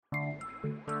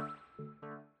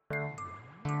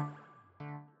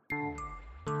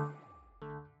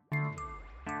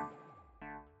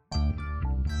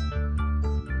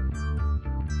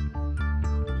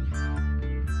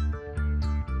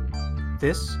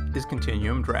This is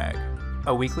Continuum Drag,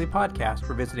 a weekly podcast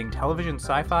revisiting television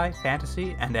sci-fi,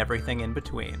 fantasy, and everything in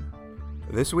between.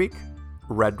 This week,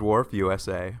 Red Dwarf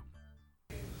USA.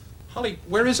 Holly,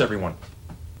 where is everyone?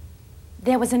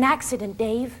 There was an accident,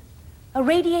 Dave. A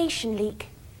radiation leak.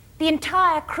 The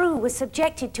entire crew was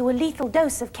subjected to a lethal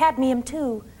dose of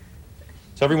cadmium-2.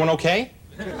 Is everyone okay?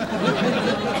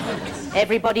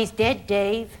 Everybody's dead,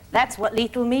 Dave. That's what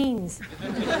lethal means.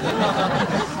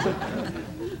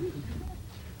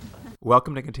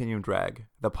 Welcome to Continuum Drag,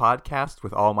 the podcast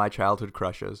with all my childhood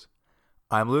crushes.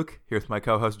 I'm Luke, here with my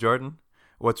co-host Jordan.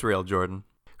 What's real, Jordan?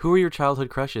 Who are your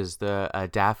childhood crushes? The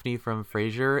Daphne from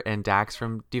Frasier and Dax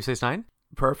from Deep Space Nine?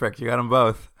 Perfect, you got them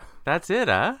both. That's it,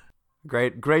 huh?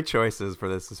 Great choices for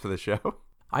the show.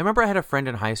 I remember I had a friend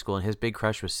in high school and his big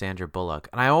crush was Sandra Bullock,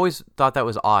 and I always thought that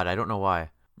was odd. I don't know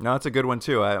why. No, it's a good one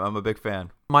too. I'm a big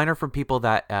fan. Mine are from people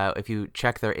that, if you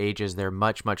check their ages, they're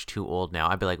much, much too old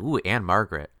now. I'd be like, ooh, Anne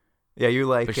Margaret. Yeah, you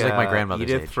like, but she's like my grandmother's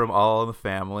Edith age. from All in the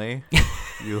Family.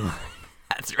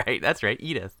 That's right,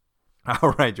 Edith.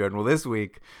 All right, Jordan. Well, this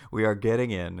week we are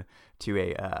getting in to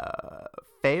a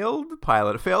failed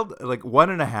pilot, like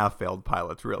 1.5 failed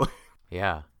pilots, really.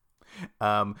 Yeah.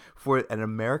 For an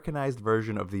Americanized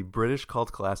version of the British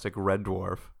cult classic Red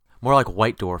Dwarf. More like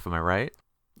White Dwarf, am I right?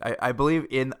 I believe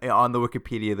on the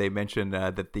Wikipedia they mentioned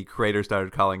that the creator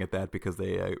started calling it that because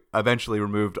they eventually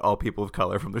removed all people of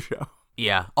color from the show.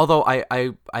 Yeah. Although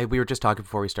we were just talking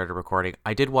before we started recording.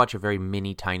 I did watch a very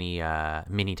mini tiny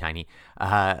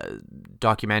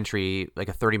documentary, like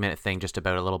a 30-minute thing, just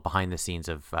about a little behind the scenes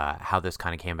of how this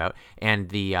kind of came about, and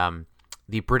the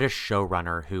British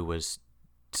showrunner who was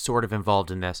sort of involved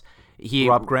in this. He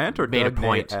Rob Grant or made Doug a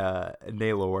point.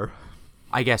 Naylor.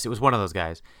 I guess it was one of those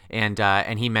guys,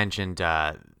 and he mentioned.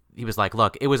 He was like,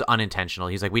 look, it was unintentional.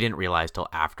 He's like, we didn't realize till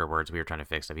afterwards we were trying to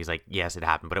fix it. He's like, yes, it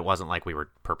happened, but it wasn't like we were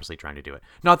purposely trying to do it.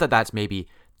 Not that that's maybe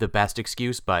the best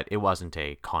excuse, but it wasn't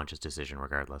a conscious decision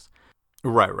regardless.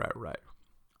 Right.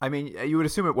 I mean, you would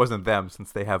assume it wasn't them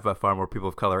since they have far more people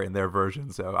of color in their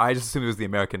version. So I just assumed it was the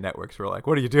American networks who were like,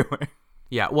 what are you doing?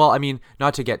 Yeah, well, I mean,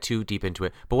 not to get too deep into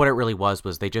it, but what it really was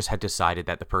they just had decided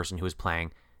that the person who was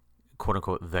playing, quote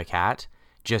unquote, the cat,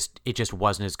 it just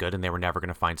wasn't as good, and they were never going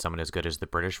to find someone as good as the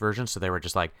British version. So they were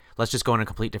just like, let's just go in a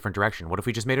complete different direction. What if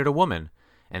we just made it a woman?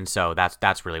 And so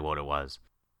that's really what it was.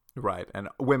 Right, and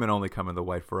women only come in the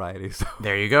white variety. So.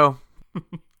 There you go.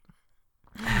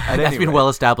 That's been well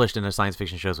established in the science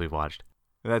fiction shows we've watched.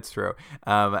 That's true.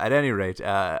 At any rate,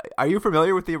 are you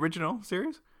familiar with the original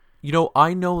series? You know,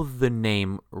 I know the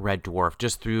name Red Dwarf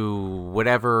just through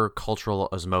whatever cultural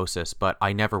osmosis, but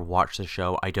I never watched the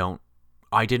show. I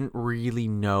didn't really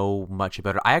know much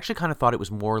about it. I actually kind of thought it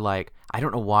was more like, I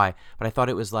don't know why, but I thought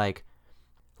it was like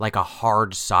a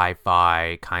hard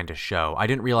sci-fi kind of show. I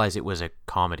didn't realize it was a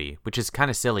comedy, which is kind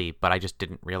of silly, but I just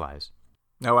didn't realize.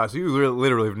 Oh, wow. So you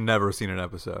literally have never seen an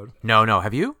episode? No.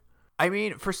 Have you? I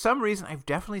mean, for some reason, I've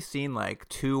definitely seen like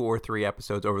 2 or 3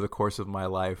 episodes over the course of my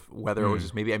life, whether it was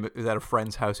just maybe I was at a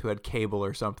friend's house who had cable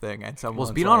or something, and someone. Well,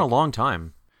 it's been on a long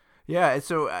time. Yeah,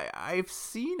 so I've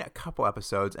seen a couple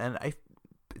episodes, and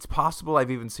it's possible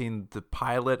I've even seen the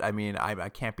pilot. I mean, I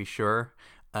can't be sure.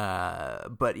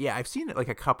 But yeah, I've seen like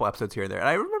a couple episodes here and there. And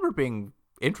I remember it being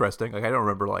interesting. Like, I don't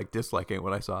remember like disliking it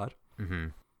when I saw it. Mm-hmm.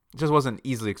 It just wasn't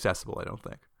easily accessible, I don't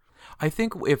think. I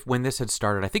think when this had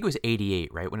started, I think it was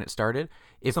 88, right, when it started?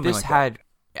 If Something this like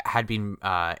had been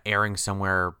airing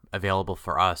somewhere available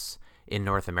for us in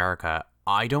North America,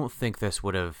 I don't think this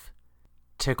would have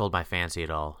tickled my fancy at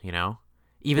all, you know?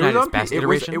 Even at its best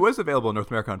iteration? It was available in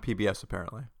North America on PBS,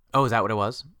 apparently. Oh, is that what it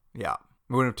was? Yeah.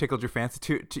 It wouldn't have tickled your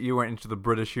fancy? You weren't into the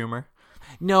British humor?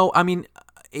 No, I mean,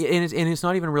 and it's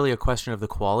not even really a question of the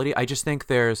quality. I just think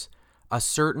there's a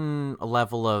certain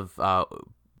level of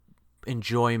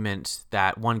enjoyment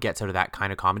that one gets out of that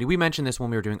kind of comedy. We mentioned this when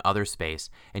we were doing Other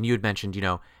Space, and you had mentioned, you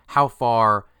know, how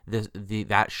far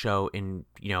that show in,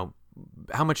 you know,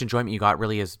 how much enjoyment you got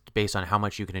really is based on how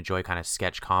much you can enjoy kind of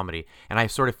sketch comedy. And I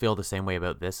sort of feel the same way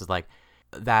about this, is like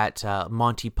that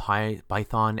Monty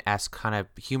Python-esque kind of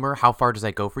humor. How far does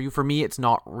that go for you? For me, it's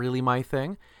not really my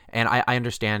thing, and I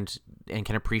understand and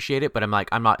can appreciate it, but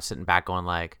I'm not sitting back going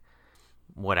like,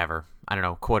 whatever, I don't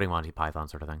know, quoting Monty Python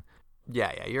sort of thing.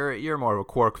 Yeah, you're more of a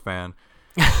Quark fan.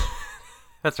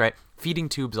 That's right, feeding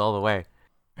tubes all the way.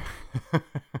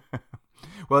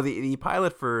 Well, the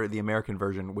pilot for the American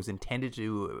version was intended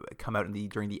to come out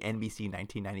during the NBC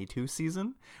 1992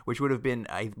 season, which would have been,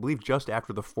 I believe, just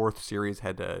after the 4th series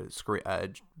had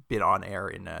been on air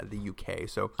in the UK.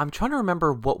 So I'm trying to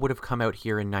remember what would have come out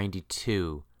here in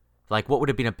 92. Like, what would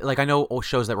have been, I know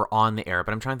shows that were on the air,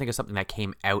 but I'm trying to think of something that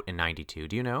came out in 92.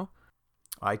 Do you know?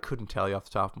 I couldn't tell you off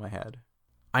the top of my head.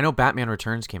 I know Batman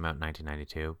Returns came out in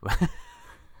 1992.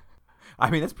 I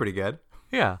mean, that's pretty good.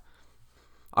 Yeah.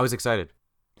 I was excited.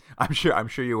 I'm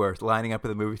sure you were lining up at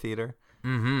the movie theater.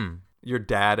 Mm-hmm. Your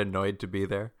dad annoyed to be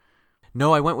there.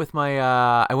 No, I went with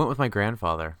my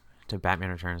grandfather to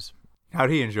Batman Returns. How'd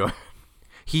he enjoy it?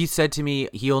 He said to me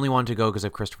he only wanted to go because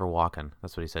of Christopher Walken.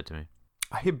 That's what he said to me.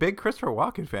 A big Christopher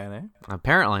Walken fan, eh?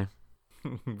 Apparently.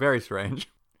 Very strange.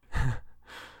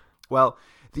 Well,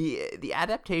 the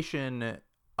adaptation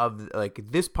of like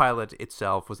this pilot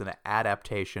itself was an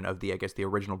adaptation of the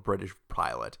original British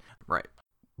pilot. Right.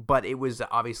 But it was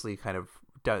obviously kind of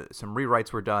some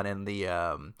rewrites were done, and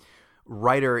the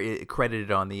writer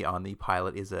credited on the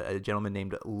pilot is a gentleman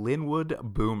named Linwood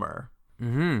Boomer.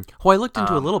 Mm-hmm. Who I looked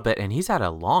into a little bit, and he's had a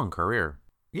long career.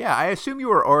 Yeah, I assume you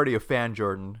were already a fan,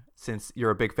 Jordan, since you're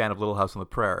a big fan of Little House on the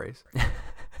Prairies.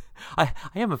 I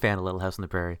am a fan of Little House on the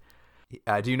Prairie.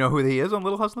 Do you know who he is on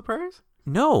Little House on the Prairies?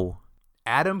 No.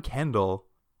 Adam Kendall.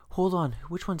 Hold on,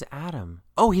 which one's Adam?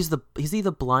 Oh, is he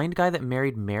the blind guy that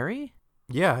married Mary?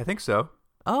 Yeah, I think so.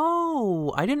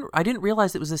 Oh, I didn't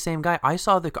realize it was the same guy. I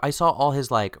saw all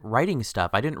his like writing stuff.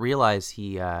 I didn't realize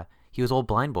he was old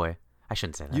blind boy. I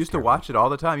shouldn't say that. Used to watch it all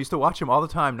the time. Used to watch him all the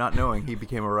time, not knowing he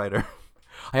became a writer.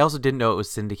 I also didn't know it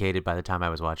was syndicated by the time I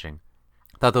was watching.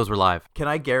 Thought those were live. Can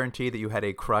I guarantee that you had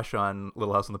a crush on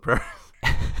Little House on the Prairie?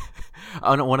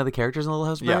 Oh, no, one of the characters in Little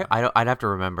House on the Prairie? Yeah. I'd have to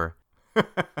remember.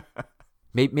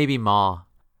 Maybe Ma.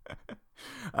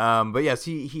 But yes,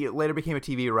 he later became a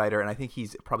TV writer, and I think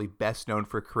he's probably best known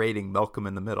for creating Malcolm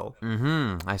in the Middle.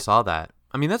 Mm-hmm. I saw that.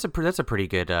 I mean, that's a pretty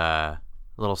good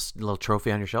little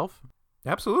trophy on your shelf.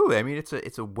 Absolutely. I mean,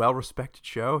 it's a well-respected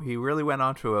show. He really went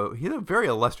on to he had a very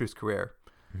illustrious career.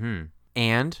 Mm-hmm.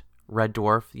 And Red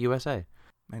Dwarf USA.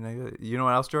 And you know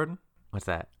what else, Jordan? What's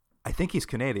that? I think he's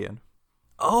Canadian.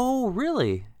 Oh,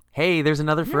 really? Hey, there's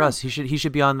another for us. He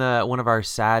should be on one of our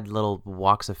sad little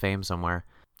walks of fame somewhere.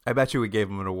 I bet you we gave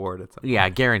him an award at some point. Yeah,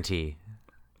 guarantee.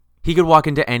 He could walk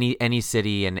into any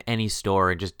city and any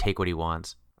store and just take what he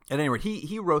wants. At any rate,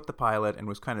 he wrote the pilot and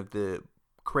was kind of the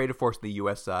creative force on the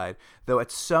U.S. side, though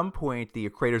at some point the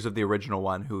creators of the original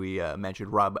one, who he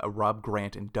mentioned, Rob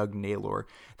Grant and Doug Naylor,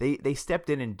 they stepped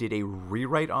in and did a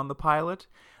rewrite on the pilot.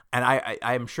 And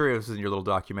I'm sure it was in your little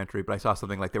documentary, but I saw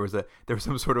something like there was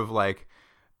some sort of like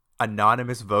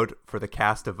anonymous vote for the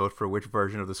cast to vote for which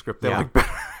version of the script they like better.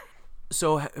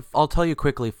 So I'll tell you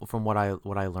quickly from what I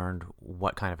learned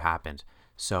what kind of happened.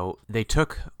 So they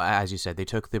took, as you said,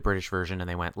 the British version and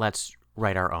they went, let's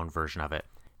write our own version of it.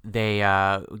 They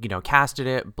casted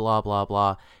it, blah blah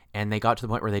blah, and they got to the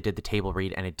point where they did the table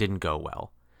read and it didn't go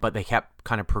well. But they kept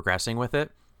kind of progressing with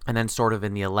it, and then sort of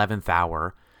in the 11th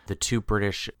hour, the two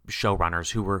British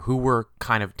showrunners who were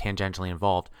kind of tangentially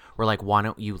involved were like, why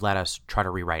don't you let us try to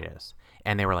rewrite this?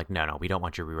 And they were like, no, we don't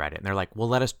want you to rewrite it. And they're like, well,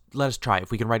 let us try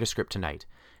if we can write a script tonight.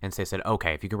 And so they said,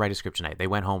 okay, if you can write a script tonight. They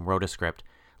went home, wrote a script,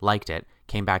 liked it,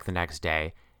 came back the next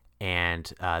day,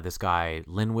 and this guy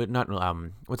Linwood,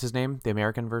 what's his name? The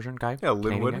American version guy? Yeah,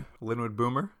 Linwood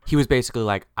Boomer. He was basically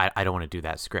like, I don't want to do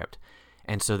that script.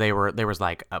 And so there was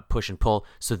like a push and pull.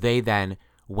 So they then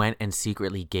went and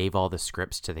secretly gave all the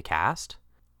scripts to the cast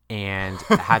and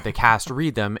had the cast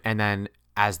read them, and then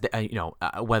as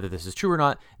whether this is true or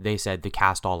not, they said the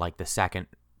cast all liked the second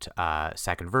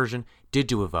version, did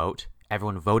do a vote.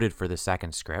 Everyone voted for the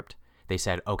second script. They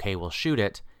said, okay, we'll shoot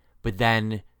it, but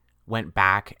then went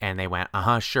back and they went,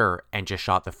 sure, and just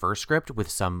shot the first script with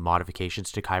some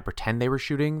modifications to kind of pretend they were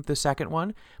shooting the second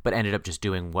one, but ended up just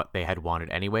doing what they had wanted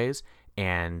anyways,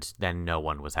 and then no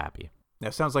one was happy.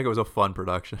 That sounds like it was a fun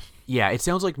production. Yeah, it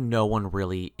sounds like no one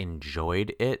really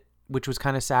enjoyed it, which was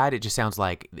kind of sad. It just sounds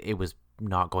like it was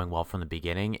not going well from the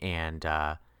beginning, and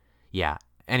yeah.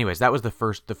 Anyways, that was the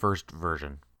first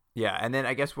version. Yeah, and then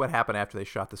I guess what happened after they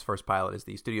shot this first pilot is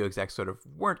the studio execs sort of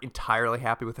weren't entirely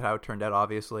happy with how it turned out,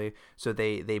 obviously. So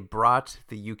they brought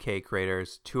the UK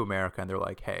creators to America, and they're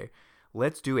like, hey,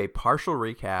 let's do a partial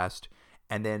recast,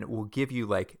 and then we'll give you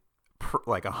like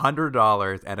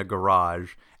 $100 and a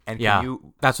garage. And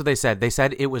that's what they said. They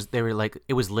said it was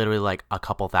literally like a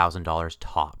couple $1,000s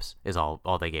tops is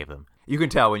all they gave them. You can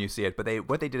tell when you see it, but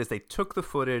what they did is they took the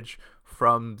footage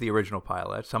from the original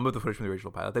pilot, some of the footage from the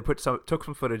original pilot. They took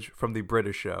some footage from the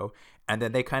British show, and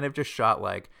then they kind of just shot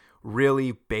like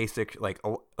really basic, like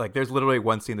there's literally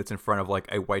one scene that's in front of like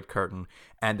a white curtain,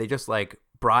 and they just like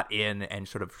brought in and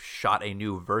sort of shot a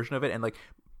new version of it, and like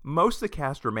most of the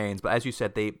cast remains, but as you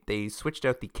said, they switched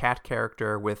out the cat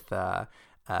character with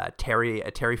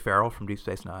Terry Farrell from Deep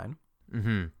Space Nine.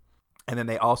 Mm-hmm. And then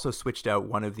they also switched out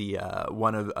one of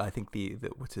I think the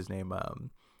what's his name,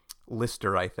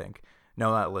 Lister, I think,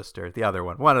 No, not Lister. The other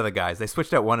one. One of the guys. They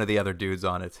switched out one of the other dudes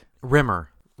on it. Rimmer.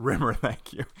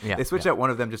 Thank you. Yeah, they switched out one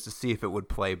of them just to see if it would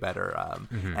play better,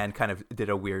 and kind of did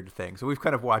a weird thing. So we've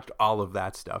kind of watched all of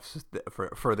that stuff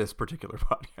for this particular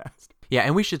podcast. Yeah,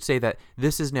 and we should say that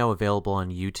this is now available on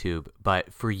YouTube,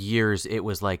 but for years it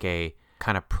was like a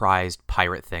kind of prized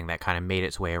pirate thing that kind of made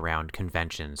its way around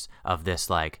conventions of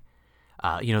this, like,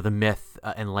 the myth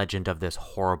and legend of this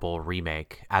horrible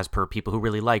remake. As per people who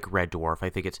really like Red Dwarf,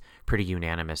 I think it's pretty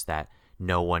unanimous that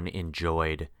no one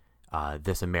enjoyed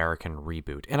this American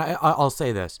reboot. And I'll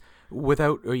say this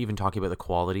without even talking about the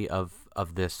quality of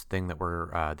this thing that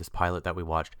we're this pilot that we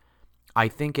watched. I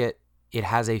think it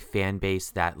has a fan base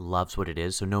that loves what it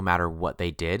is. So no matter what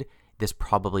they did, this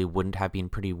probably wouldn't have been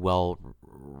pretty well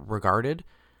regarded.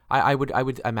 I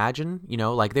would imagine,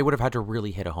 like they would have had to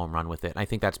really hit a home run with it. I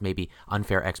think that's maybe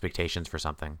unfair expectations for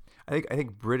something. I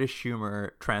think British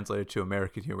humor translated to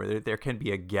American humor, there can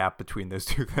be a gap between those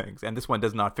two things, and this one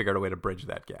does not figure out a way to bridge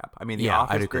that gap. I mean, The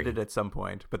Office did it at some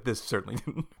point, but this certainly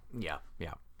didn't. Yeah.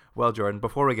 Well, Jordan,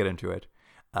 before we get into it,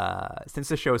 since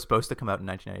the show is supposed to come out in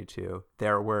 1992,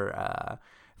 there were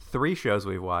 3 shows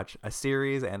we've watched, a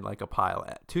series and like a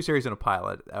pilot, 2 series and a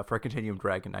pilot for Continuum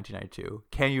Drag in 1992.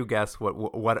 Can you guess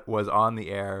what was on the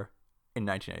air in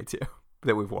 1992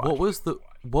 that we've watched?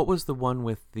 What was the one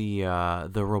with the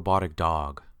robotic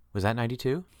dog? Was that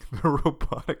 92? The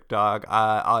robotic dog.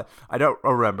 I don't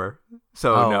remember.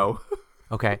 So no.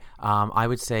 Okay. I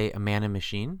would say A Man and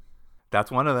Machine.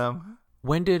 That's one of them.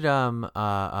 When did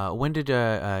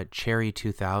Cherry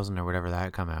 2000 or whatever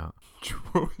that come out?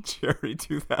 Cherry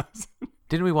 2000.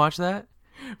 Didn't we watch that?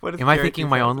 What is Am I thinking 2000?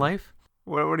 My Own Life?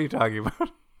 What are you talking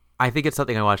about? I think it's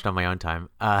something I watched on my own time.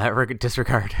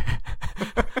 Disregard.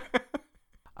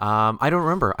 I don't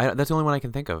remember. That's the only one I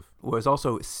can think of. Was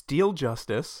also Steel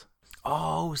Justice.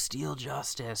 Oh, Steel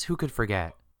Justice. Who could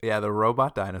forget? Yeah, the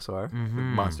robot dinosaur, the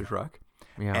monster truck.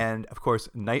 Yeah. And, of course,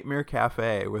 Nightmare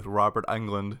Cafe with Robert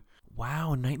Englund.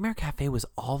 Wow, Nightmare Cafe was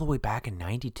all the way back in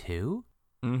 92?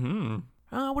 Mm-hmm.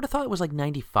 I would have thought it was like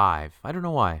 95. I don't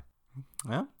know why.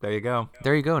 Well, there you go.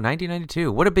 There you go, 1992.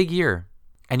 What a big year.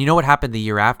 And you know what happened the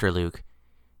year after, Luke?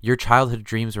 Your childhood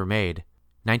dreams were made.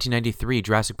 1993,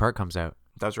 Jurassic Park comes out.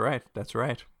 That's right.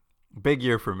 Big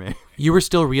year for me. You were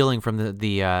still reeling from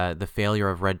the failure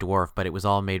of Red Dwarf, but it was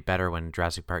all made better when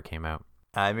Jurassic Park came out.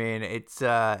 I mean, it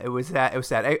was sad.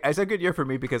 It's a good year for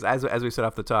me because, as we said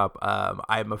off the top,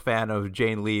 I'm a fan of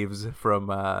Jane Leeves from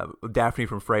Daphne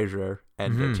from Frasier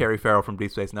and Terry Farrell from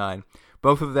Deep Space Nine.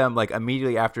 Both of them, like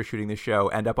immediately after shooting the show,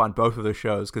 end up on both of the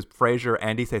shows because Frasier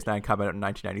and Deep Space Nine come out in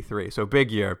 1993. So big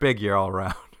year all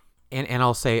around. And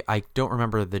I'll say I don't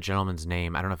remember the gentleman's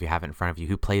name. I don't know if you have it in front of you.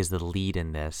 Who plays the lead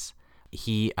in this?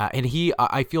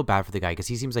 I feel bad for the guy because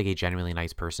he seems like a genuinely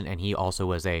nice person, and he also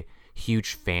was a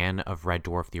huge fan of Red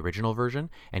Dwarf, the original version,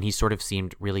 and he sort of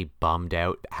seemed really bummed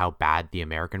out how bad the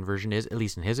American version is, at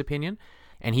least in his opinion.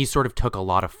 And he sort of took a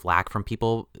lot of flack from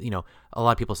people, a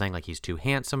lot of people saying like he's too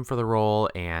handsome for the role,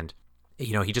 and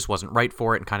he just wasn't right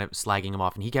for it, and kind of slagging him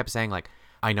off. And he kept saying like,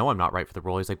 I know I'm not right for the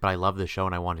role. He's like, but I love the show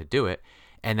and I want to do it.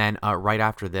 And then right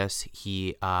after this,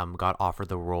 he got offered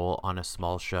the role on a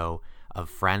small show of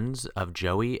Friends of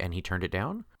Joey, and he turned it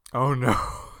down. Oh no.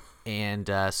 And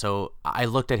so I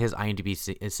looked at his IMDb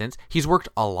since. He's worked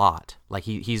a lot. Like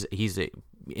he's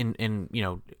in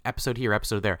episode here,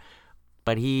 episode there,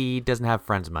 but he doesn't have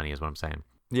Friends money, is what I'm saying.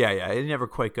 Yeah, he never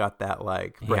quite got that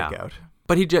like breakout. Yeah.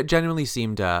 But he genuinely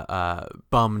seemed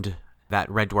bummed that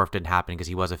Red Dwarf didn't happen because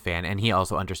he was a fan, and he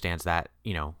also understands that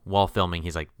while filming,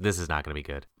 he's like, this is not going to be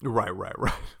good. Right.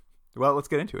 Well, let's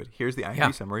get into it. Here's the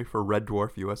IMDb summary for Red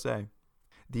Dwarf USA.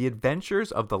 The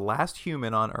adventures of the last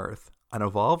human on Earth, an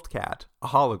evolved cat, a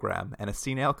hologram, and a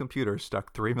senile computer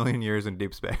stuck 3 million years in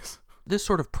deep space. This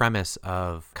sort of premise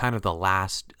of kind of the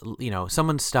last,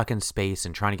 someone stuck in space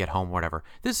and trying to get home, whatever.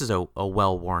 This is a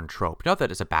well-worn trope. Not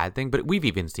that it's a bad thing, but we've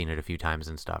even seen it a few times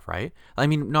and stuff, right? I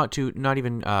mean, not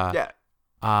even. Yeah.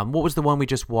 What was the one we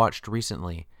just watched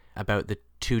recently about the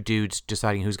 2 dudes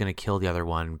deciding who's going to kill the other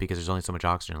one because there's only so much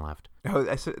oxygen left? Oh,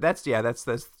 that's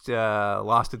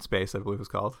Lost in Space, I believe it's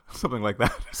called. Something like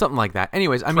that. Something like that.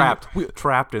 Anyways,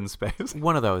 trapped in space.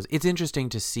 One of those. It's interesting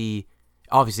to see.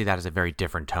 Obviously, that is a very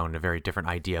different tone, a very different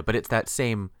idea, but it's that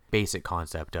same basic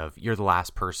concept of you're the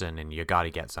last person and you got to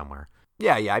get somewhere.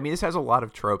 Yeah. I mean, this has a lot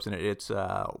of tropes in it. It's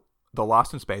the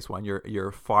Lost in Space one.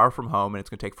 You're far from home and it's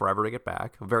going to take forever to get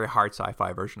back. A very hard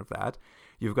sci-fi version of that.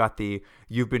 You've got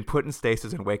you've been put in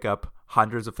stasis and wake up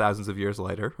hundreds of thousands of years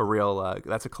later. A real,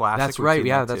 that's a classic. That's right.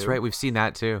 Yeah, that's right. We've seen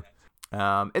that too.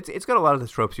 It's got a lot of the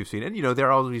tropes you've seen, and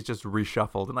they're always just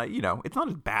reshuffled, and it's not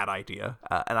a bad idea,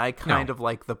 and I kind of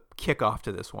like the kickoff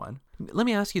to this one. Let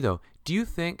me ask you though, do you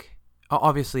think?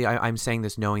 Obviously, I'm saying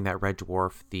this knowing that Red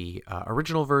Dwarf, the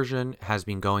original version, has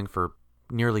been going for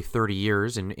nearly 30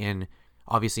 years, and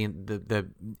obviously the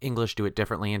English do it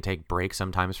differently and take breaks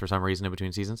sometimes for some reason in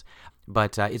between seasons,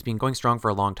 but it's been going strong for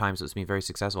a long time, so it's been very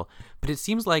successful. But it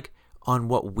seems like on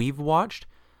what we've watched,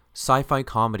 sci-fi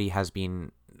comedy has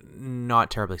been not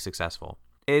terribly successful.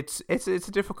 It's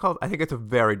a difficult. I think it's a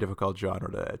very difficult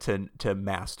genre to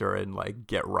master and like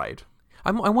get right.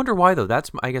 I wonder why though. That's,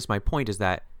 I guess, my point is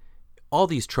that all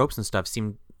these tropes and stuff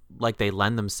seem like they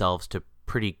lend themselves to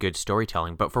pretty good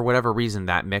storytelling, but for whatever reason,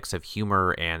 that mix of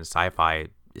humor and sci-fi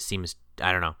seems,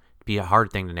 I don't know, to be a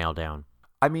hard thing to nail down.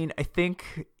 I mean, I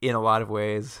think in a lot of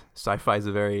ways, sci-fi is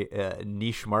a very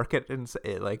niche market in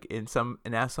some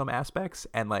aspects,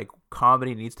 and like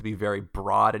comedy needs to be very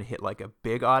broad and hit like a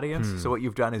big audience. So what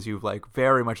you've done is you've like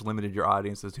very much limited your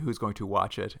audience as to who's going to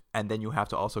watch it, and then you have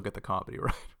to also get the comedy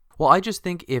right. Well, I just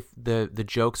think if the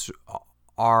jokes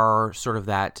are sort of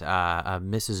that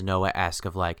Mrs. Noah-esque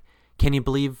of like, can you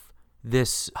believe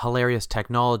this hilarious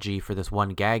technology for this one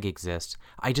gag exists?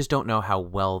 I just don't know how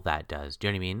well that does. Do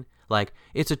you know what I mean? Like,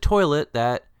 it's a toilet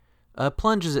that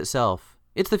plunges itself.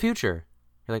 It's the future.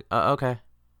 You're like, okay,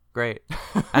 great.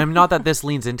 And not that this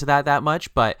leans into that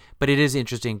much, but it is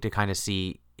interesting to kind of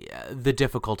see the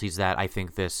difficulties that I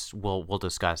think this we'll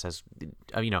discuss as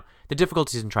the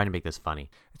difficulties in trying to make this funny.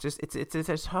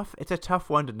 It's a tough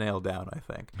one to nail down, I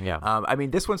think. Yeah. I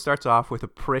mean, this one starts off with a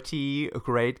pretty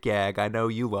great gag. I know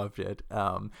you loved it.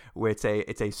 Where it's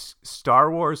a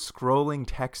Star Wars scrolling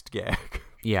text gag.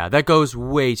 Yeah, that goes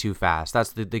way too fast.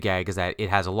 That's the gag, is that it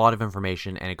has a lot of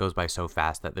information and it goes by so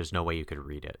fast that there's no way you could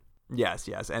read it. Yes.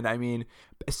 And I mean,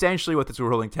 essentially what this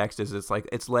rolling text is,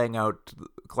 it's laying out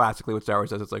classically what Star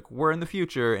Wars does. It's like, we're in the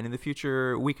future, and in the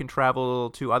future we can travel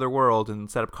to other worlds and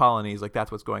set up colonies. Like,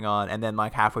 that's what's going on. And then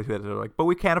like halfway through it, they're like, but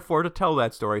we can't afford to tell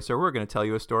that story, so we're going to tell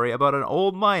you a story about an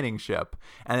old mining ship.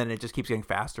 And then it just keeps getting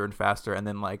faster and faster. And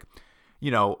then like,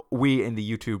 we in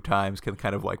the YouTube times can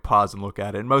kind of like pause and look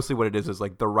at it. And mostly what it is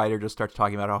like the writer just starts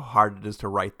talking about how hard it is to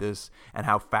write this and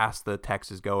how fast the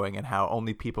text is going and how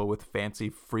only people with fancy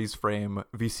freeze frame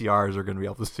VCRs are going to be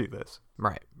able to see this.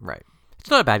 Right. It's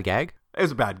not a bad gag.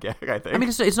 It's a bad gag, I think. I mean,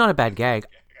 it's not a bad gag.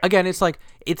 Again, it's like,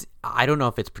 I don't know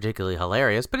if it's particularly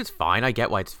hilarious, but it's fine. I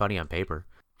get why it's funny on paper.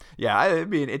 Yeah, I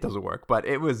mean, it doesn't work, but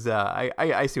it was,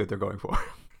 I see what they're going for.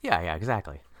 Yeah,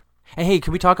 exactly. And hey,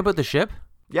 can we talk about the ship?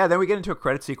 Yeah, then we get into a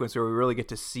credit sequence where we really get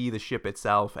to see the ship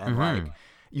itself, and like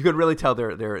you could really tell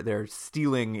they're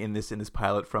stealing in this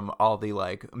pilot from all the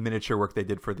like miniature work they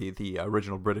did for the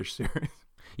original British series.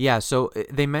 Yeah, so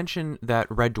they mention that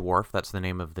Red Dwarf, that's the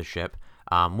name of the ship,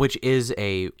 which is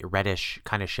a reddish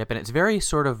kind of ship, and it's very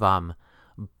sort of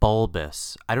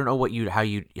bulbous. I don't know how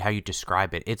you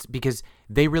describe it. It's because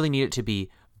they really need it to be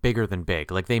bigger than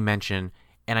big. Like they mention,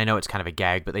 and I know it's kind of a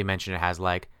gag, but they mention it has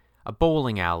like a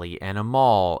bowling alley and a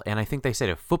mall, and I think they said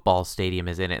a football stadium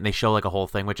is in it, and they show like a whole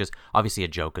thing, which is obviously a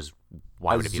joke, because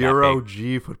why would it be that big? A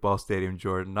 0G football stadium,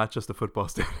 Jordan, not just a football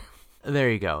stadium. There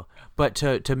you go. But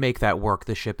to make that work,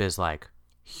 the ship is like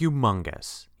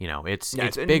humongous. It's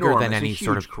bigger enormous, than any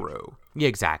sort of crew. Yeah,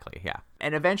 exactly. Yeah.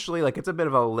 And eventually, like, it's a bit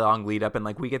of a long lead up, and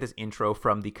like we get this intro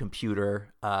from the computer,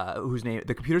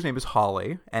 the computer's name is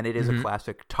Holly, and it is a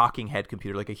classic talking head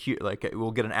computer,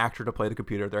 we'll get an actor to play the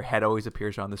computer. Their head always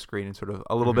appears on the screen and sort of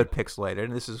a little bit pixelated.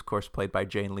 And this is of course played by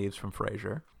Jane Leeves from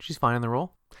Frasier. She's fine in the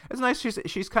role. It's nice.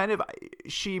 She's kind of,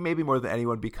 she maybe more than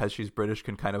anyone, because she's British,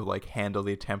 can kind of like handle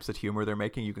the attempts at humor they're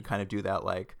making. You can kind of do that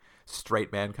like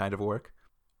straight man kind of work.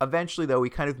 Eventually, though,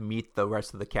 we kind of meet the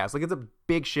rest of the cast. Like, it's a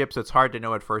big ship, so it's hard to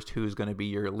know at first who's going to be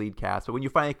your lead cast. But when you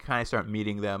finally kind of start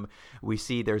meeting them, we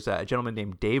see there's a gentleman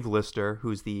named Dave Lister,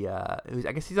 who's I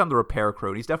guess he's on the repair crew,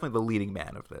 and he's definitely the leading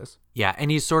man of this. Yeah, and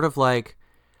he's sort of like,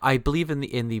 I believe in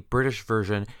the British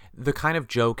version, the kind of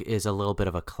joke is a little bit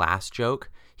of a class joke.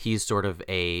 He's sort of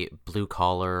a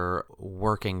blue-collar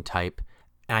working type.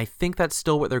 And I think that's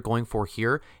still what they're going for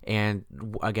here. And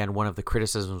again, one of the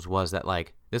criticisms was that,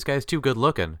 like, this guy's too good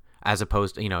looking, as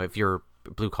opposed to, if you're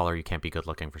blue collar, you can't be good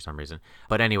looking for some reason.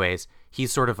 But anyways,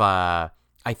 he's sort of, I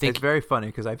think. It's very funny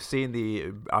because I've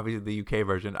seen obviously the UK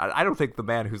version. I don't think the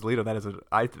man who's lead on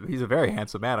that he's a very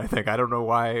handsome man, I think. I don't know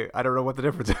why. I don't know what the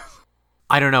difference is.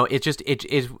 I don't know. It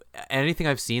is anything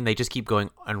I've seen. They just keep going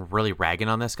and really ragging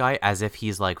on this guy as if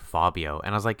he's like Fabio.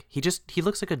 And I was like, he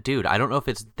looks like a dude. I don't know if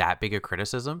it's that big a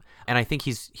criticism. And I think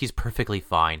he's perfectly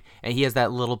fine. And he has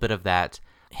that little bit of that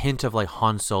hint of like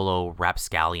Han Solo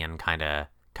rapscallion kind of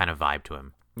vibe to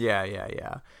him.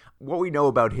 Yeah. what we know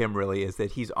about him really is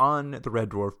that he's on the Red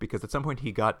Dwarf because at some point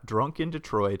he got drunk in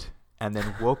Detroit and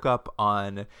then woke up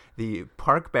on the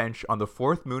park bench on the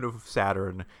fourth moon of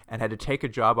Saturn and had to take a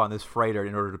job on this freighter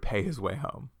in order to pay his way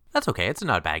home. That's okay. It's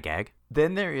not a bad gag.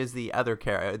 Then there is the other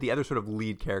sort of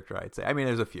lead character, I'd say. I mean,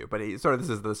 there's a few, but this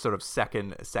is the sort of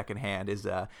second hand is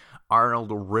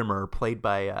Arnold Rimmer, played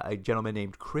by a gentleman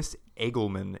named Chris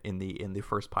Eagleman in the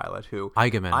first pilot. Who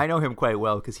Eigelman. I know him quite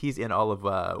well because he's in all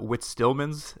of Whit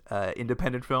Stillman's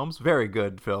independent films, very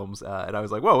good films. And I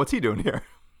was like, whoa, what's he doing here?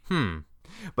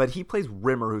 But he plays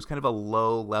Rimmer, who's kind of a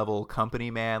low-level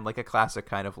company man, like a classic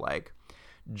kind of like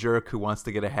jerk who wants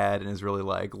to get ahead and is really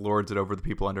like lords it over the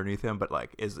people underneath him, but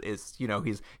like is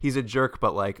he's a jerk,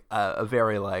 but like a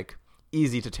very like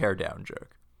easy to tear down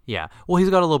jerk. Yeah. Well,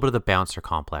 he's got a little bit of the bouncer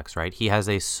complex, right? He has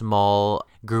a small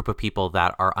group of people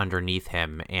that are underneath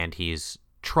him, and he's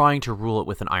trying to rule it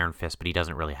with an iron fist, but he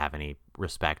doesn't really have any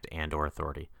respect and or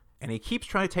authority. And he keeps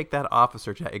trying to take that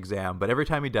officer exam, but every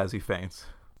time he does, he faints.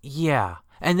 Yeah.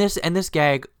 And this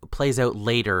gag plays out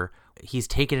later. He's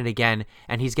taken it again,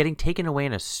 and he's getting taken away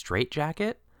in a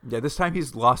straitjacket. Yeah, this time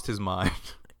he's lost his mind.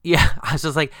 Yeah, I was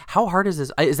just like, how hard is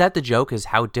this? Is that the joke, is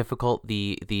how difficult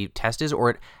the test is,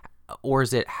 or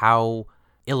is it how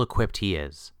ill-equipped he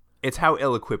is? It's how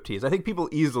ill-equipped he is. I think people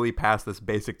easily pass this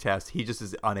basic test. He just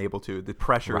is unable to. The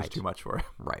pressure is too much for him.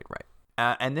 Right.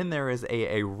 And then there is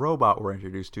a robot we're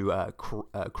introduced to,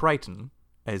 Crichton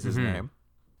is his name.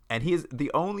 And he is the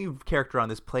only character on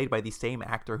this played by the same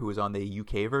actor who was on the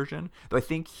UK version. Though I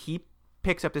think he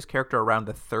picks up this character around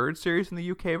the third series in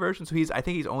the UK version. So I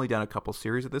think he's only done a couple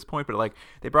series at this point. But like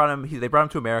they brought him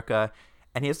to America,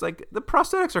 and he's like, the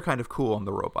prosthetics are kind of cool on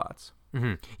the robots.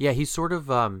 Mm-hmm. Yeah, he's sort of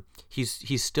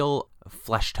he's still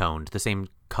flesh toned, the same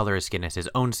color as skin as his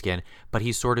own skin, but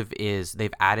he sort of is.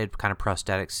 They've added kind of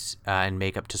prosthetics and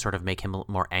makeup to sort of make him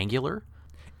more angular.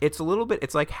 It's a little bit.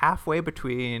 It's like halfway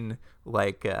between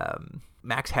like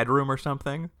Max Headroom or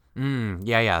something.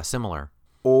 Yeah, similar.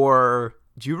 Or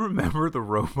do you remember the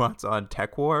robots on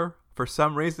Tech War? For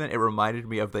some reason, it reminded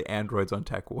me of the androids on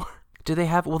Tech War. Did they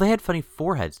have? Well, they had funny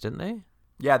foreheads, didn't they?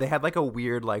 Yeah, they had like a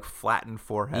weird, like flattened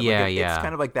forehead. Yeah, like yeah. It's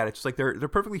kind of like that. It's just like they're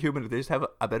perfectly human. They just have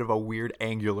a bit of a weird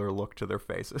angular look to their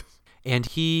faces. And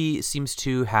he seems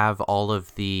to have all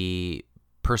of the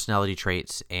personality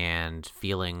traits and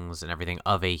feelings and everything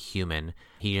of a human.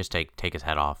 He just take his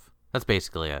head off. That's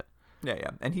basically it.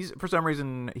 Yeah. And he's, for some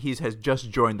reason, has just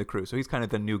joined the crew. So he's kind of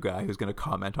the new guy who's going to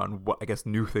comment on what, I guess,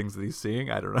 new things that he's seeing.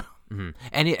 I don't know.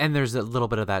 Mm-hmm. And there's a little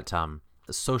bit of that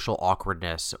social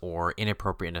awkwardness or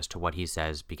inappropriateness to what he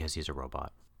says because he's a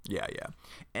robot. Yeah.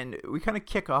 And we kind of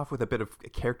kick off with a bit of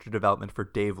character development for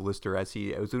Dave Lister as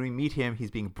when we meet him, he's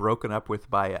being broken up with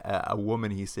by a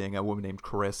woman he's seeing, a woman named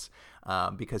Chris,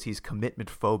 because he's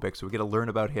commitment phobic. So we get to learn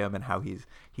about him and how he's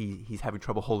having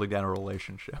trouble holding down a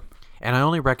relationship. And I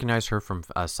only recognize her from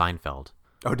Seinfeld.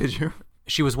 Oh, did you?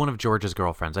 She was one of George's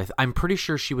girlfriends. I'm pretty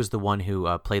sure she was the one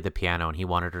who played the piano, and he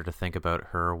wanted her to think about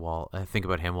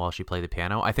him while she played the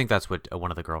piano. I think that's what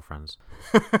one of the girlfriends.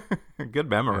 Good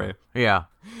memory. Yeah.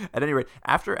 At any rate,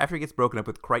 after he gets broken up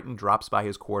with, Crichton drops by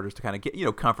his quarters to kind of get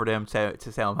comfort him, to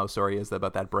tell him how sorry he is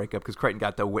about that breakup, because Crichton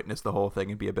got to witness the whole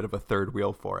thing and be a bit of a third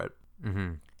wheel for it.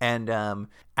 Mm-hmm. And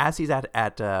as he's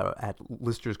at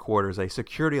Lister's quarters, a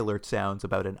security alert sounds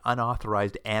about an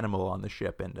unauthorized animal on the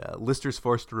ship, and Lister's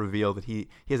forced to reveal that he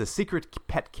has a secret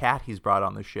pet cat he's brought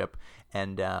on the ship,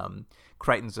 and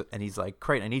he's like,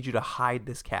 Crichton, I need you to hide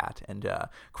this cat. And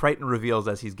Crichton reveals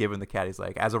as he's given the cat, he's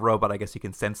like, as a robot, I guess you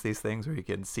can sense these things or you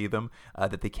can see them,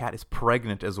 that the cat is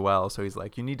pregnant as well. So he's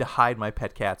like, you need to hide my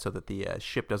pet cat so that the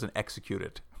ship doesn't execute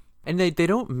it. And they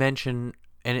don't mention,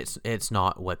 and it's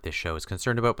not what this show is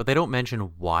concerned about, but they don't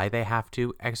mention why they have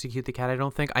to execute the cat, I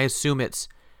don't think. I assume it's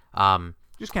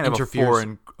just kind of a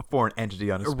foreign entity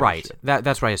on a spaceship. Right.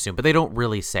 That's what I assume. But they don't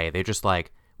really say. They're just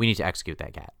like, we need to execute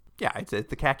that cat. Yeah,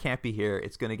 the cat can't be here.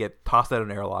 It's going to get tossed out of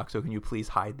an airlock, so can you please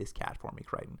hide this cat for me,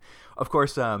 Crichton? Of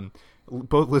course,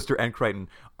 both Lister and Crichton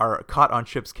are caught on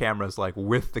ship's cameras, like,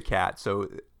 with the cat, so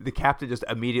the captain just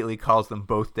immediately calls them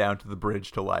both down to the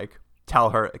bridge to, like, tell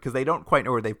her, because they don't quite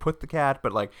know where they put the cat,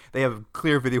 but, like, they have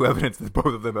clear video evidence that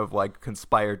both of them have, like,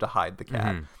 conspired to hide the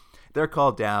cat. Mm-hmm. They're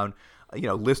called down.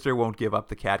 Lister won't give up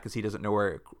the cat because he doesn't know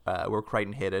where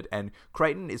Crichton hid it, and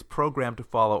Crichton is programmed to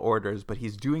follow orders, but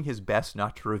he's doing his best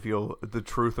not to reveal the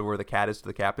truth of where the cat is to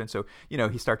the captain. So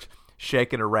he starts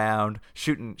shaking around,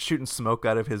 shooting smoke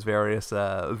out of his various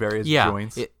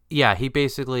joints. He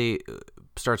basically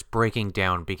starts breaking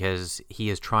down because he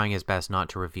is trying his best not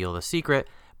to reveal the secret,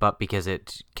 but because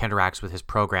it counteracts with his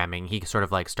programming, he sort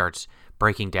of like starts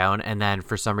breaking down, and then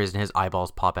for some reason his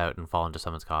eyeballs pop out and fall into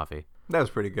someone's coffee. That was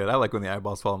pretty good. I like when the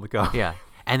eyeballs fall on the cup. Yeah.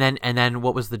 And then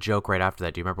what was the joke right after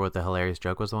that? Do you remember what the hilarious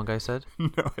joke was the one guy said? No,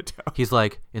 I don't. He's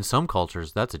like, in some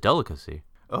cultures, that's a delicacy.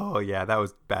 Oh, yeah, that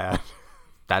was bad.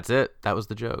 That's it. That was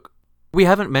the joke. We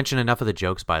haven't mentioned enough of the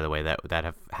jokes, by the way, that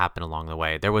have happened along the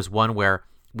way. There was one where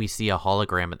we see a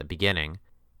hologram at the beginning,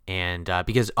 and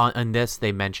because on this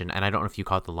they mention, and I don't know if you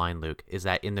caught the line, Luke, is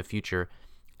that in the future,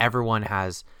 everyone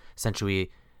has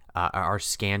essentially are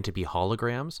scanned to be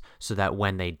holograms, so that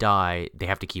when they die, they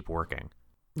have to keep working.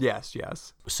 Yes.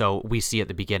 So we see at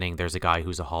the beginning, there's a guy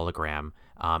who's a hologram,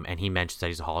 and he mentions that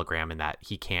he's a hologram and that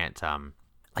he can't,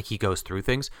 like he goes through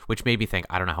things, which made me think,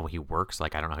 I don't know how he works.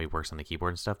 Like, I don't know how he works on the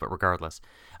keyboard and stuff, but regardless.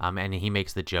 And he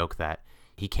makes the joke that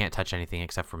he can't touch anything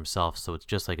except for himself, so it's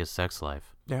just like his sex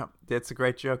life. Yeah, it's a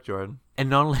great joke, Jordan. And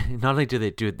not only do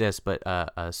they do this, but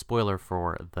a spoiler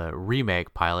for the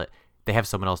remake pilot, they have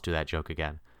someone else do that joke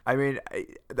again. I mean,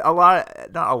 not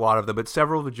a lot of them, but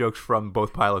several of the jokes from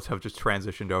both pilots have just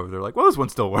transitioned over. They're like, well, this one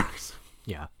still works.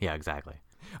 Yeah, exactly.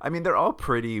 I mean, they're all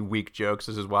pretty weak jokes.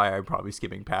 This is why I'm probably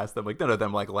skimming past them. Like, none of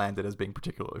them like landed as being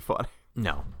particularly funny.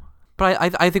 No, but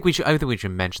I think we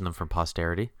should mention them for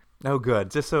posterity. Oh, good.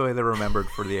 Just so they're remembered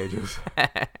for the ages.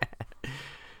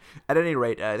 At any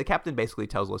rate, the captain basically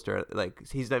tells Lister, like,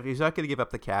 he's not going to give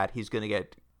up the cat. He's going to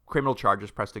get criminal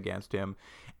charges pressed against him.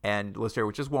 And Lister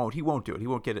won't do it. He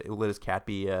won't let his cat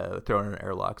be thrown in an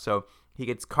airlock. So he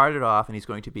gets carted off, and he's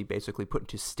going to be basically put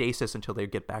into stasis until they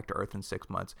get back to Earth in 6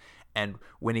 months. And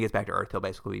when he gets back to Earth, he'll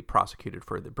basically be prosecuted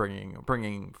for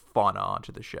bringing fauna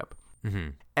onto the ship. Mm-hmm.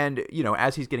 And, you know,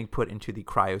 as he's getting put into the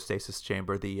cryostasis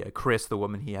chamber, the Chris, the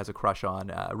woman he has a crush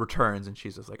on, returns, and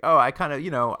she's just like, oh, I kind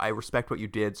of, I respect what you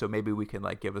did, so maybe we can,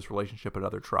 like, give this relationship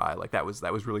another try. Like, that was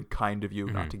really kind of you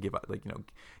not to give up. Like,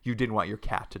 you didn't want your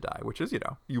cat to die, which is,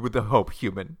 you would hope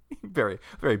human, very,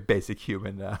 very basic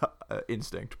human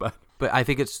instinct. But I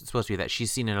think it's supposed to be that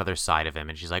she's seen another side of him,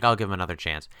 and she's like, I'll give him another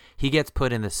chance. He gets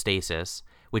put in the stasis,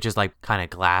 which is like kind of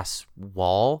glass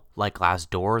wall, like glass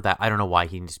door that I don't know why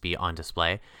he needs to be on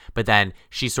display. But then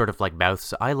she sort of like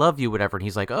mouths, I love you, whatever. And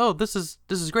he's like, oh, this is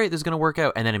great. This is going to work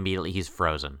out. And then immediately he's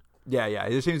frozen. Yeah.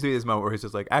 There seems to be this moment where he's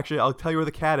just like, actually, I'll tell you where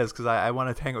the cat is because I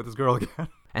want to hang out with this girl again.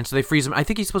 And so they freeze him. I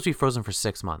think he's supposed to be frozen for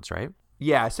 6 months, right?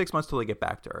 Yeah, 6 months till they get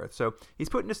back to Earth. So he's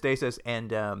put into stasis.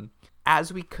 And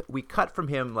as we cut from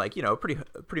him, like,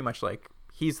 pretty much like,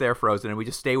 he's there frozen, and we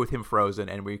just stay with him frozen,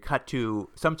 and we cut to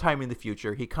sometime in the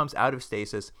future. He comes out of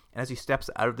stasis, and as he steps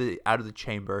out of the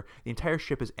chamber, the entire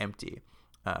ship is empty.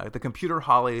 The computer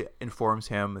Holly informs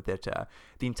him that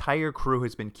the entire crew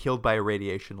has been killed by a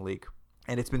radiation leak,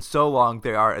 and it's been so long.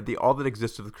 All that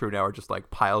exists of the crew now are just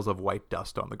like piles of white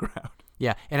dust on the ground.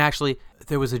 Yeah, and actually,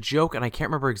 there was a joke, and I can't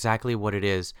remember exactly what it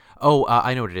is. Oh,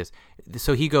 I know what it is.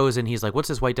 So he goes, and he's like, what's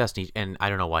this white dust? And I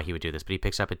don't know why he would do this, but he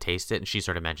picks up and tastes it, and she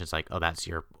sort of mentions, like, oh, that's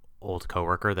your old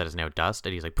coworker that is now dust.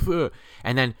 And he's like, pugh.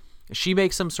 And then she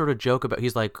makes some sort of joke about,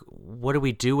 he's like, what do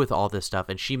we do with all this stuff?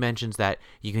 And she mentions that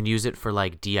you can use it for,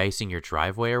 like, de-icing your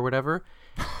driveway or whatever.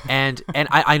 And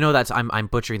I know I'm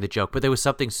butchering the joke, but there was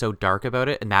something so dark about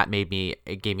it, and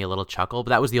it gave me a little chuckle.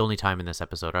 But that was the only time in this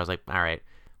episode where I was like, all right.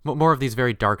 More of these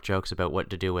very dark jokes about what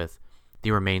to do with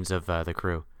the remains of the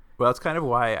crew. Well, it's kind of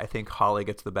why I think Holly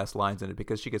gets the best lines in it,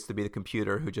 because she gets to be the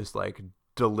computer who just like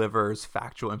delivers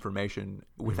factual information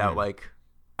without like,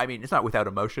 I mean, it's not without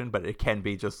emotion, but it can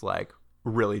be just like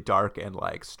really dark and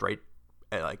like straight.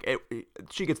 And like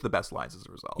she gets the best lines as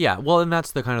a result. Yeah, well, and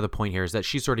that's the kind of the point here is that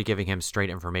she's sort of giving him straight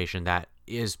information that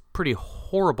is pretty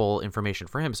horrible information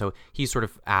for him. So he sort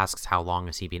of asks how long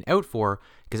has he been out for,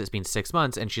 because it's been 6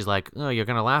 months, and she's like, oh, you're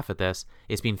gonna laugh at this.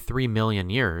 It's been 3 million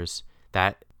years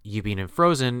that you've been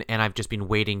frozen, and I've just been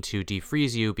waiting to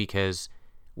defreeze you because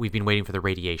we've been waiting for the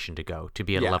radiation to go to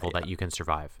be at a level that you can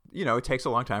survive. It takes a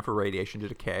long time for radiation to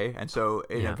decay. And so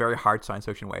in a very hard science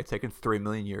fiction way, it's taken 3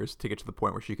 million years to get to the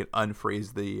point where she can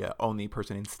unfreeze the only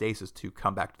person in stasis to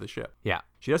come back to the ship. Yeah.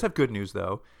 She does have good news,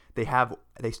 though. They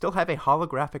still have a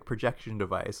holographic projection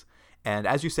device. And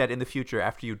as you said, in the future,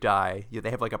 after you die,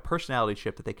 they have like a personality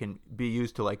chip that they can be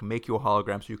used to like make you a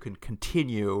hologram so you can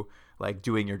continue like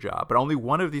doing your job. But only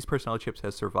one of these personality chips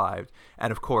has survived.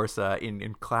 And of course,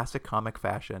 in classic comic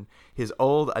fashion, his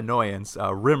old annoyance,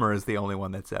 Rimmer, is the only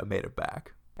one that's made it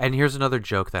back. And here's another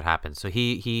joke that happens. So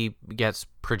he gets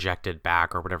projected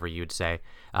back, or whatever you'd say,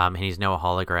 and he's now a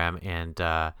hologram. And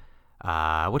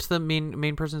what's the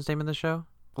main person's name in the show?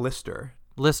 Lister.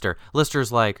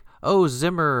 Lister's like, oh,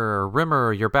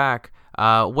 Rimmer, you're back.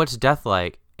 What's death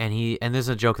like? And there's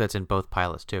a joke that's in both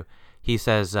pilots too. He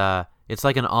says, it's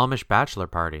like an Amish bachelor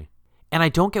party. And I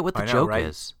don't get what the joke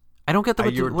is. I don't get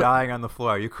you were dying on the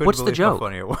floor. You couldn't what's believe the joke? How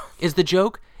funny it was. Is the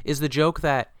joke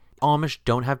that Amish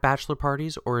don't have bachelor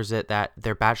parties, or is it that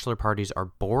their bachelor parties are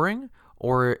boring,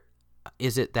 or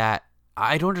is it that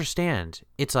I don't understand?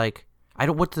 It's like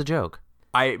what's the joke?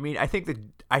 I mean, I think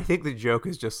the joke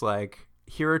is just like,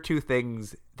 here are two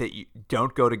things that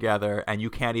don't go together, and you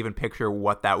can't even picture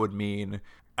what that would mean.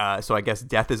 So I guess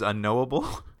death is unknowable.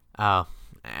 Oh,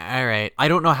 all right. I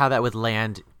don't know how that would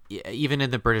land, even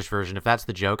in the British version. If that's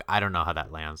the joke, I don't know how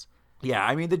that lands. Yeah,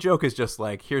 I mean, the joke is just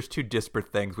like, here's two disparate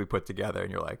things we put together,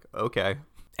 and you're like, okay.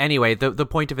 Anyway, the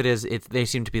point of it is they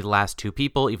seem to be the last two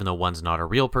people, even though one's not a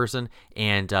real person,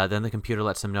 and then the computer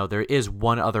lets them know there is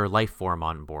one other life form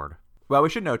on board. Well, we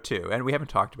should know, too, and we haven't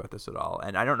talked about this at all,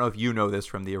 and I don't know if you know this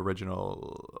from the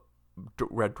original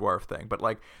Red Dwarf thing, but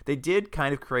like they did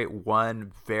kind of create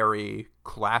one very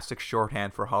classic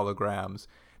shorthand for holograms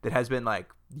that has been like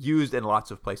used in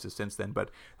lots of places since then.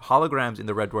 But holograms in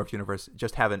the Red Dwarf universe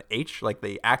just have an H, like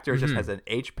the actor just has an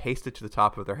H pasted to the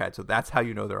top of their head, so that's how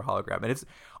you know they're a hologram. And it's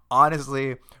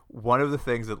honestly one of the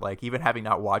things that, like, even having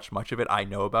not watched much of it, I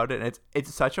know about it, and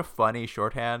it's such a funny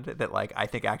shorthand that, like, I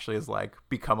think actually has like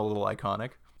become a little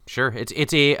iconic. Sure,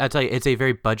 it's a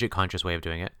very budget conscious way of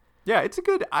doing it. Yeah, it's a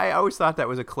good. I always thought that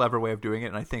was a clever way of doing it,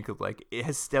 and I think like it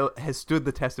has stood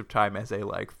the test of time as a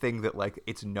like thing that like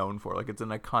it's known for. Like it's an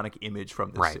iconic image from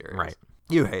this series. Right.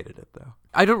 You hated it though.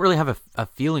 I don't really have a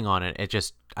feeling on it. It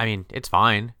just, I mean, it's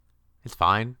fine. It's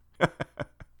fine.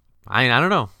 I don't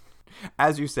know.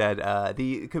 As you said,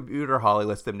 the computer Holly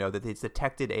lets them know that it's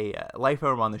detected a life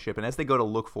form on the ship, and as they go to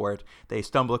look for it, they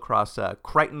stumble across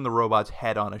Crichton the robot's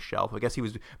head on a shelf. I guess he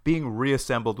was being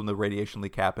reassembled when the radiation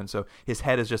leak happened, so his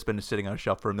head has just been sitting on a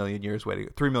shelf for 3 million years waiting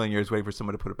for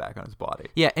someone to put it back on his body.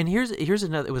 Yeah, and here's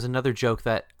another. It was another joke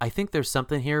that I think there's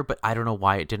something here, but I don't know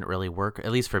why it didn't really work,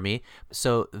 at least for me.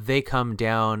 So they come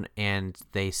down and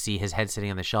they see his head sitting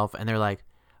on the shelf, and they're like,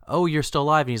 "Oh, you're still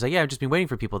alive." And he's like, "Yeah, I've just been waiting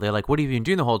for people." They're like, "What have you been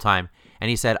doing the whole time?" And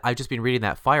he said, "I've just been reading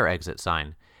that fire exit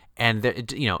sign." And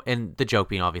and the joke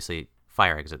being obviously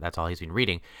fire exit. That's all he's been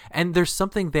reading. And there's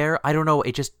something there. I don't know.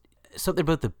 It just, something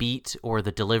about the beat or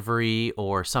the delivery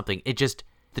or something.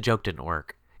 The joke didn't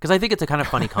work. Because I think it's a kind of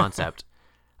funny concept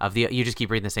of you just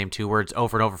keep reading the same two words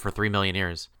over and over for 3 million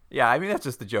years. Yeah, I mean, that's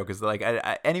just the joke. Is like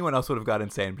anyone else would have got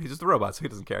insane, but he's just a robot, so he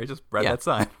doesn't care. He just read that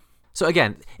sign. So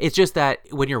again, it's just that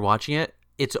when you're watching it,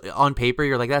 it's on paper,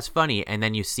 you're like, that's funny, and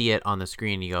then you see it on the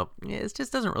screen, you go, yeah, it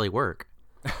just doesn't really work.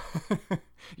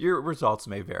 Your results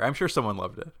may vary. I'm sure someone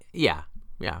loved it. Yeah,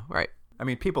 right. I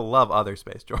mean, people love other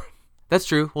space, Jordan. That's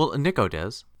true. Well, Nico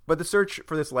does. But the search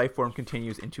for this life form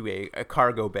continues into a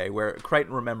cargo bay, where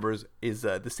Crichton remembers is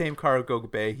the same cargo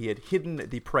bay he had hidden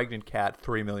the pregnant cat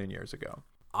 3 million years ago.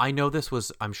 I know this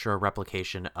was, I'm sure, a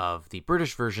replication of the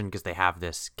British version because they have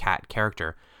this cat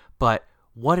character, but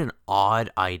what an odd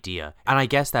idea. And I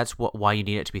guess that's why you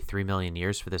need it to be 3 million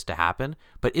years for this to happen.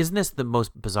 But isn't this the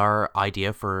most bizarre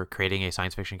idea for creating a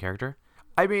science fiction character?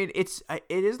 I mean, it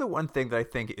is the one thing that I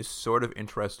think is sort of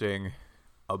interesting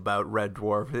about Red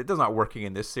Dwarf. It does not working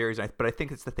in this series, but I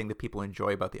think it's the thing that people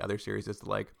enjoy about the other series is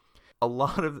like a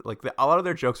lot of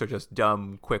their jokes are just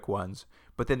dumb, quick ones,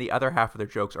 but then the other half of their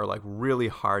jokes are like really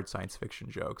hard science fiction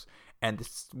jokes. And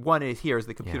this one is here is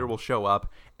the computer will show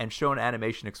up and show an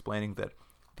animation explaining that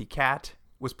the cat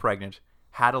was pregnant,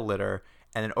 had a litter,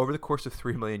 and then over the course of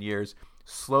 3 million years,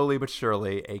 slowly but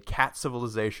surely, a cat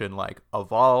civilization like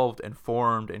evolved and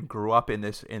formed and grew up in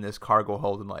this cargo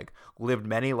hold and like lived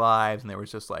many lives. And there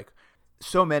was just like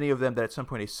so many of them that at some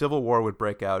point a civil war would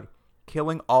break out,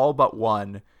 killing all but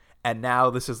one. And now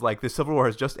this is like the Civil War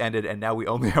has just ended, and now we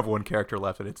only have one character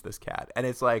left, and it's this cat. And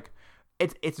it's like,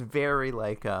 it's very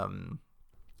like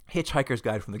Hitchhiker's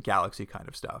Guide from the Galaxy kind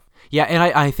of stuff. Yeah, and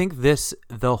I think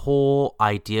the whole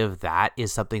idea of that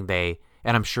is something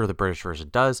and I'm sure the British version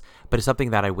does, but it's something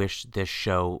that I wish this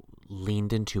show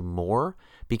leaned into more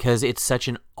because it's such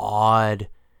an odd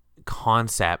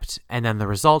concept. And then the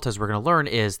result, as we're going to learn,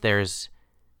 is there's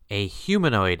a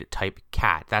humanoid type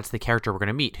cat. That's the character we're going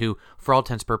to meet, who, for all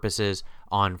intents and purposes,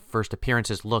 on first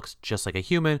appearances looks just like a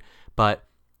human, but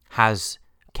has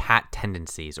cat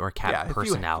tendencies or cat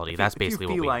personality. That's basically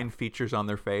what we have. Feline features on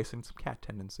their face and some cat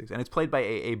tendencies. And it's played by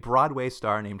a Broadway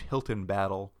star named Hilton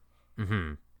Battle.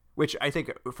 Mm-hmm. Which I think,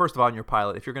 first of all, in your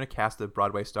pilot, if you're going to cast a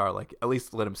Broadway star, like at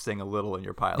least let him sing a little in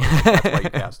your pilot. That's why you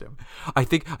cast him.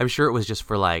 I'm sure it was just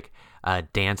for like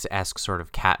dance-esque sort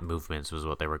of cat movements was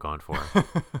what they were going for.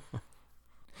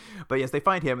 But yes, they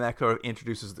find him, and that sort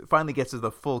of finally gets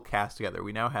the full cast together.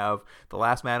 We now have the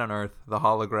last man on Earth, the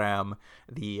hologram,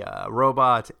 the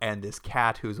robot, and this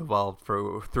cat who's evolved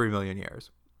for 3 million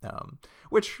years.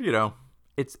 Which,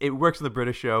 it works in the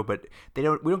British show, but we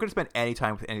don't get to spend any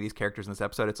time with any of these characters in this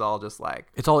episode. It's all just like...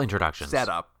 It's all introductions. Set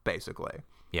up, basically.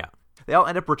 Yeah. They all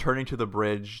end up returning to the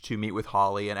bridge to meet with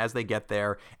Holly, and as they get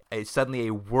there, suddenly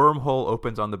a wormhole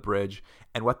opens on the bridge,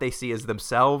 and what they see is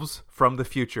themselves from the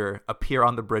future appear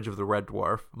on the bridge of the Red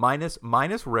Dwarf, minus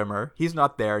Rimmer. He's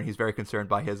not there, and he's very concerned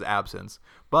by his absence.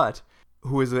 But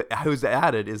who's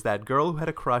added is that girl who had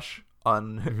a crush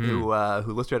on who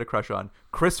Lister had a crush on.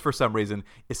 Chris, for some reason,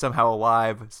 is somehow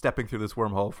alive, stepping through this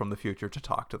wormhole from the future to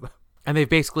talk to them. And they've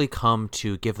basically come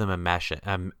to give them a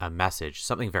message,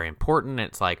 something very important.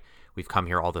 It's like, we've come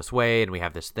here all this way and we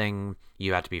have this thing.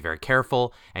 You have to be very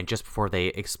careful. And just before they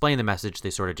explain the message,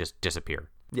 they sort of just disappear.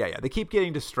 Yeah. They keep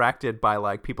getting distracted by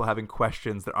like people having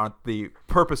questions that aren't the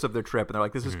purpose of their trip. And they're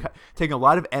like, this is taking a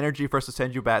lot of energy for us to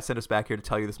send us back here to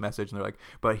tell you this message. And they're like,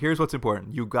 but here's what's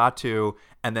important. You got to.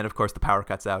 And then, of course, the power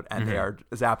cuts out and they are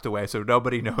zapped away. So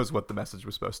nobody knows what the message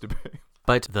was supposed to be.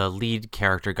 But the lead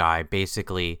character guy,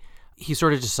 basically, he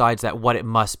sort of decides that what it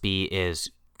must be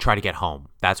is try to get home.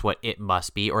 That's what it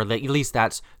must be, or at least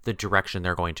that's the direction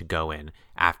they're going to go in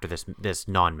after this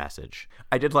non-message.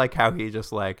 I did like how he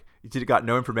just like got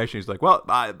no information. He's like, well,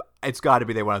 it's got to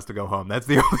be they want us to go home. That's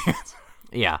the only answer.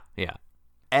 Yeah.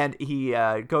 And he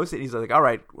goes and he's like, all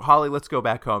right, Holly, let's go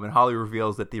back home. And Holly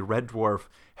reveals that the Red Dwarf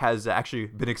has actually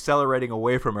been accelerating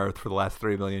away from Earth for the last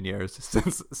 3 million years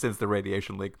since the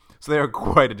radiation leak. So they are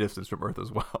quite a distance from Earth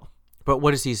as well. But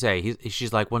what does he say?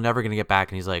 She's like, we're never going to get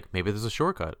back. And he's like, maybe there's a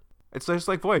shortcut. It's just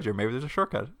like Voyager. Maybe there's a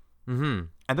shortcut. Mm-hmm.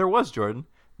 And there was, Jordan.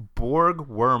 Borg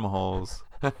wormholes.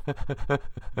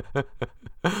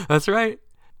 That's right.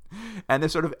 And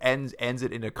this sort of ends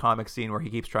it in a comic scene where he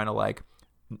keeps trying to like,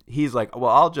 he's like, well,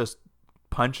 I'll just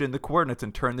punch in the coordinates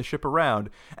and turn the ship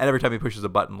around. And every time he pushes a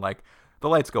button, like the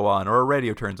lights go on or a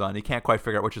radio turns on. He can't quite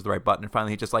figure out which is the right button. And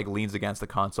finally he just like leans against the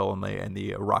console and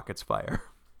the rockets fire.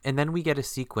 And then we get a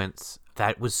sequence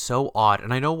that was so odd.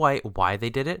 And I know why they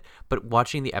did it, but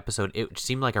watching the episode, it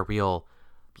seemed like a real,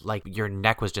 like your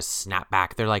neck was just snapped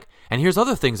back. They're like, and here's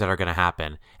other things that are going to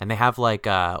happen. And they have like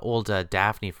old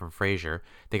Daphne from Frasier.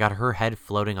 They got her head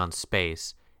floating on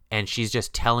space. And she's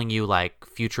just telling you like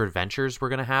future adventures we're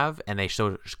going to have. And they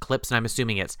show clips. And I'm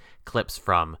assuming it's clips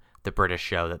from the British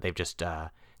show that they've just,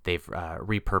 they've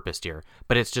repurposed here.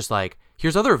 But it's just like,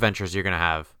 here's other adventures you're going to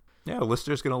have. Yeah,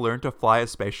 Lister's going to learn to fly a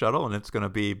space shuttle, and it's going to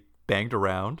be banged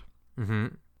around.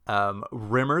 Mm-hmm.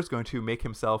 Rimmer's going to make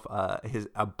himself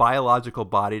a biological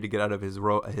body to get out of his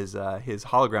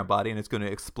hologram body, and it's going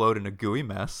to explode in a gooey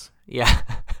mess. Yeah.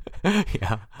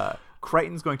 Yeah.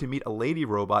 Crichton's going to meet a lady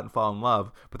robot and fall in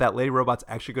love, but that lady robot's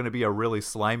actually going to be a really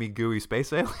slimy, gooey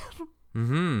space alien.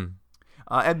 Mm-hmm.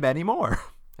 And many more.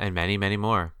 And many, many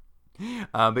more.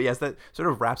 But yes, that sort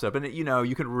of wraps up, and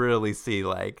you can really see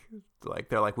like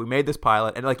they're like, we made this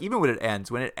pilot, and like even when it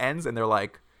ends and they're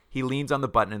like, he leans on the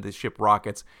button and the ship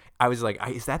rockets, I was like,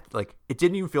 is that like, it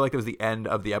didn't even feel like it was the end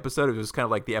of the episode. It was kind of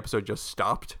like the episode just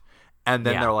stopped, and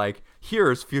then they're like,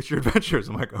 here's future adventures.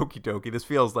 I'm like, okie dokie, this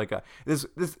feels like this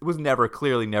was never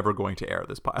going to air,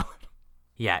 this pilot.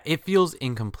 Yeah, it feels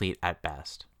incomplete at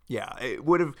best. Yeah,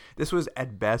 this was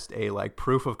at best a like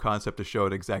proof of concept to show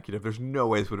an executive. There's no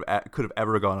way this could have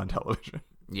ever gone on television.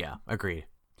 Yeah, agreed.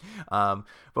 But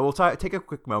we'll take a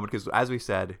quick moment because, as we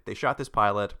said, they shot this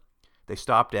pilot, they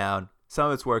stopped down. Some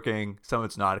of it's working, some of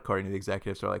it's not, according to the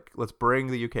executives. So like, let's bring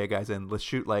the UK guys in. Let's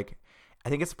shoot like, I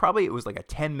think it was like a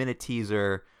 10-minute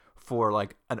teaser for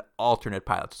like an alternate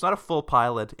pilot. So it's not a full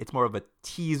pilot. It's more of a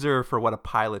teaser for what a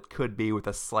pilot could be with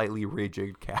a slightly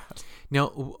rejigged cast.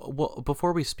 Now, well,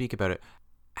 before we speak about it,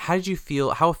 how did you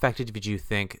feel? How effective did you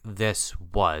think this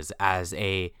was as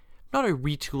not a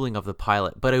retooling of the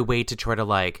pilot, but a way to try to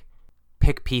like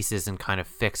pick pieces and kind of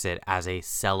fix it as a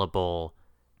sellable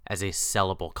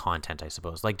content, I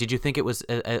suppose? Like, did you think it was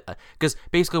because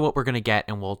basically what we're going to get,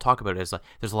 and we'll talk about it, is like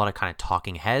there's a lot of kind of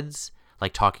talking heads,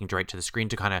 like talking direct to the screen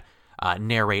to kind of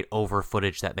narrate over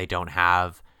footage that they don't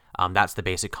have. That's the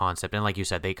basic concept. And like you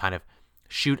said, they kind of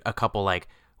shoot a couple like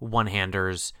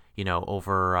one-handers,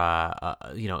 over,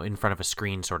 in front of a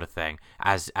screen sort of thing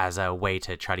as a way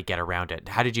to try to get around it.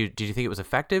 Did you think it was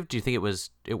effective? Do you think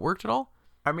it worked at all?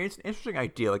 I mean, it's an interesting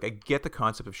idea. Like, I get the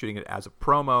concept of shooting it as a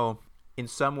promo. In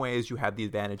some ways, you have the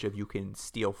advantage of you can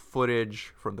steal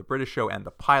footage from the British show and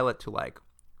the pilot to like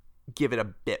give it a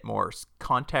bit more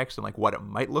context and like what it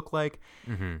might look like.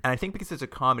 Mm-hmm. And I think because it's a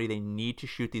comedy, they need to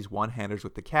shoot these one-handers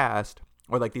with the cast,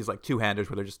 or like these like two-handers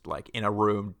where they're just like in a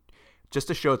room, just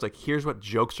to show it's like, here's what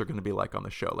jokes are going to be like on the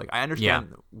show. Like, I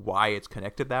understand why it's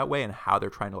connected that way and how they're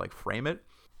trying to like frame it.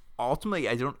 Ultimately,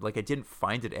 I didn't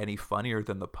find it any funnier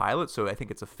than the pilot, so I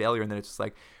think it's a failure. And then it's just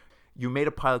like, you made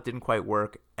a pilot, didn't quite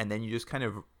work, and then you just kind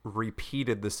of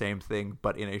repeated the same thing,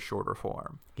 but in a shorter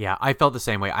form. Yeah, I felt the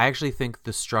same way. I actually think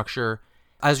the structure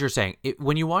as you're saying,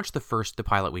 when you watch the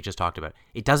pilot we just talked about,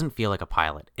 it doesn't feel like a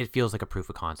pilot. It feels like a proof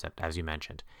of concept, as you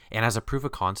mentioned. And as a proof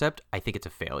of concept, I think it's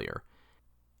a failure.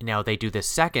 Now they do this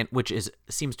second, which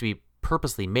seems to be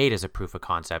purposely made as a proof of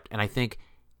concept, and I think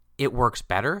it works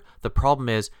better. The problem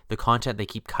is the content they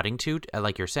keep cutting to,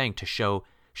 like you're saying, to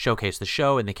showcase the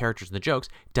show and the characters and the jokes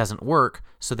doesn't work.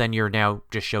 So then you're now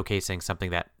just showcasing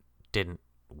something that didn't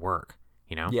work.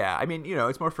 Yeah, I mean,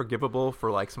 it's more forgivable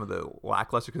for like some of the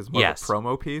lackluster because it's more of a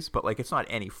promo piece, but like it's not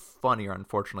any funnier,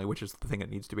 unfortunately, which is the thing it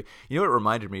needs to be. You know what it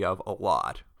reminded me of a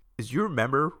lot is you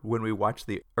remember when we watched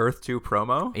the Earth 2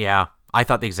 promo? Yeah, I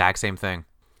thought the exact same thing.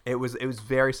 It was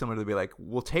very similar to be like,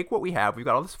 we'll take what we have. We've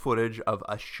got all this footage of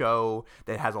a show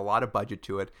that has a lot of budget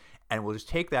to it, and we'll just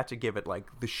take that to give it like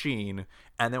the sheen,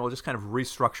 and then we'll just kind of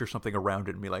restructure something around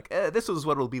it and be like, this is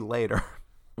what it'll be later.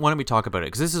 Why don't we talk about it?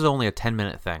 Because this is only a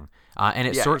 10-minute thing. And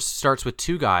it starts with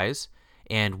two guys,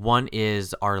 and one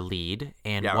is our lead,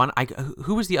 and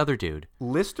who was the other dude?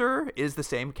 Lister is the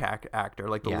same actor.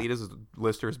 Like, the lead is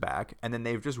Lister's back, and then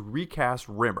they've just recast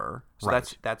Rimmer. So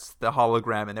that's the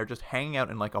hologram, and they're just hanging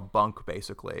out in, like, a bunk,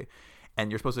 basically.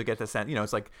 And you're supposed to get the sense,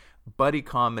 it's like buddy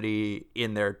comedy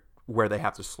in there where they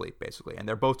have to sleep, basically. And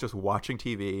they're both just watching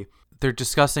TV. They're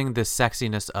discussing the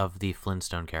sexiness of the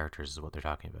Flintstone characters is what they're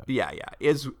talking about. Yeah.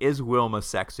 Is Wilma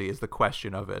sexy is the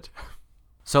question of it.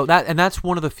 So that's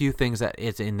one of the few things that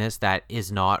is in this that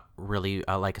is not really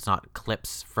it's not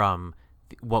clips from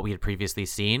what we had previously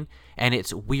seen. And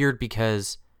it's weird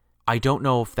because I don't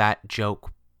know if that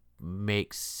joke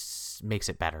makes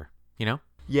it better,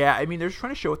 Yeah, I mean, they're just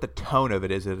trying to show what the tone of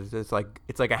it is. It's like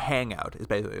a hangout. It's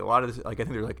basically a lot of this. Like, I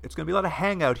think they're like, it's going to be a lot of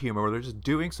hangout humor where they're just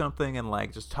doing something and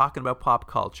like just talking about pop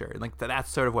culture, and like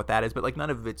that's sort of what that is. But like none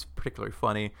of it's particularly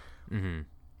funny. Mm-hmm.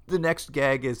 The next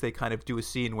gag is they kind of do a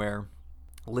scene where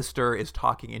Lister is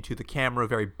talking into the camera,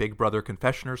 very Big Brother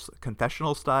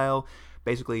confessional style,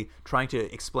 basically trying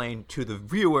to explain to the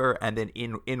viewer and then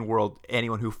in world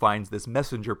anyone who finds this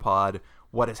messenger pod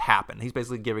what has happened. He's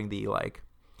basically giving the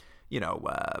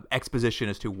exposition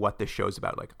as to what this show's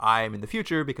about. Like, I'm in the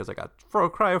future because I got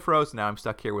cryofroze. Now I'm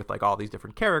stuck here with like all these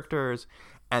different characters.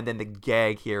 And then the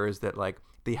gag here is that like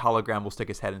the hologram will stick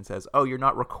his head and says, "Oh, you're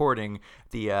not recording.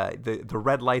 The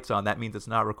red light's on. That means it's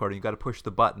not recording. You got to push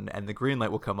the button, and the green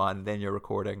light will come on, and then you're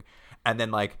recording." And then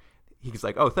like he's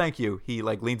like, "Oh, thank you." He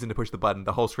like leans in to push the button.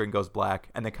 The whole screen goes black,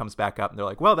 and then comes back up, and they're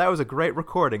like, "Well, that was a great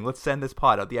recording. Let's send this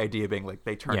pod out." The idea being like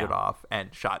they turned it off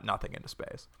and shot nothing into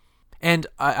space. And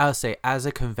I'll say, as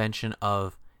a convention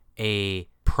of a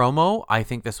promo, I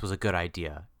think this was a good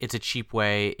idea. It's a cheap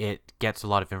way. It gets a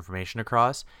lot of information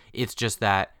across. It's just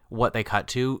that what they cut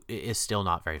to is still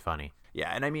not very funny. Yeah,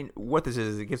 and I mean, what this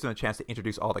is it gives them a chance to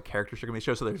introduce all the characters who are going to be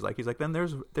shown. So there's like, he's like, then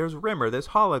there's Rimmer, this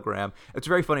hologram. It's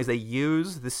very funny is they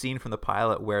use the scene from the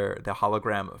pilot where the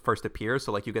hologram first appears.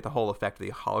 So like you get the whole effect of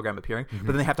the hologram appearing, but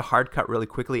then they have to hard cut really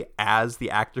quickly as the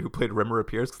actor who played Rimmer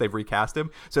appears because they've recast him.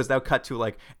 So it's now cut to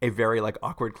like a very like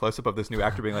awkward close up of this new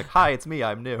actor being like, "Hi, it's me,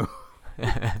 I'm new."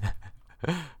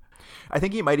 I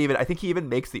think he even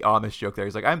makes the Amish joke there.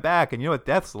 He's like, "I'm back, and you know what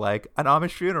death's like? An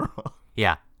Amish funeral."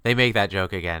 Yeah. They make that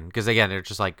joke again because, again, they're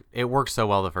just like, it worked so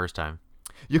well the first time.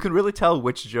 You can really tell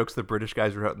which jokes the British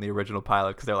guys wrote in the original pilot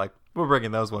because they're like, we're bringing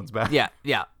those ones back.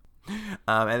 Yeah.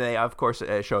 And they, of course,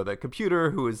 show the computer,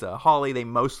 who is Holly. They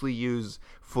mostly use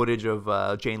footage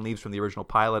of Jane Leeves from the original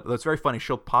pilot. It's very funny.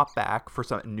 She'll pop back for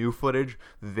some new footage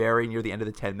very near the end of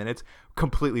the 10 minutes.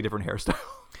 Completely different hairstyle.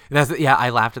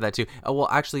 I laughed at that too. Well,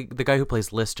 actually, the guy who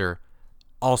plays Lister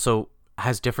also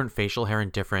has different facial hair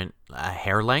and different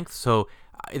hair length. So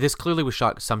this clearly was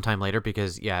shot sometime later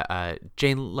because,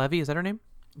 Jane Levy, is that her name?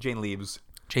 Jane Leeves.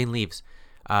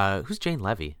 Who's Jane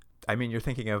Levy? I mean, you're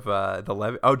thinking of the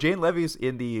Levy. Oh, Jane Levy's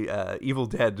in the Evil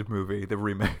Dead movie, the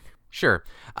remake. Sure.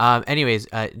 Anyways,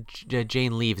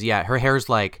 Jane Leeves, her hair's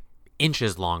like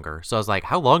inches longer. So I was like,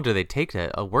 how long do they take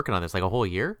to working on this? Like a whole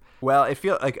year? Well, it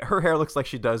feels like her hair looks like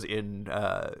she does in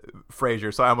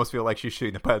Frasier. So I almost feel like she's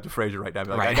shooting the pilot to Frasier right now.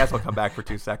 Like, right. I guess I'll come back for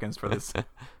 2 seconds for this.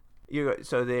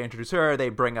 So they introduce her, they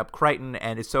bring up Crichton,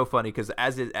 and it's so funny because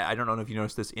I don't know if you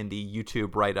noticed this in the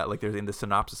YouTube write-up, like there's in the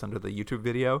synopsis under the YouTube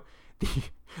video,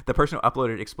 the person who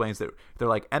uploaded it explains that they're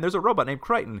like, and there's a robot named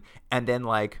Crichton, and then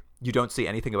like you don't see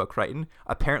anything about Crichton.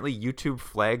 Apparently YouTube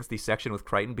flags the section with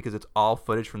Crichton because it's all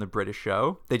footage from the British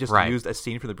show. They just used a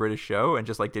scene from the British show and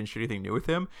just like didn't shoot anything new with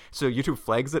him. So YouTube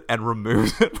flags it and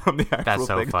removes it from the actual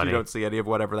thing. So you don't see any of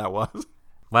whatever that was.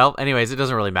 Well, anyways, it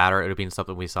doesn't really matter. It would have been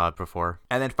something we saw before.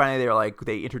 And then finally,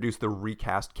 they introduce the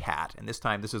recast Cat, and this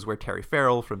time, this is where Terry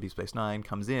Farrell from Deep Space Nine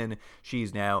comes in.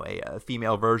 She's now a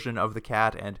female version of the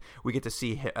Cat, and we get to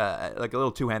see like a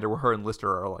little two-hander where her and Lister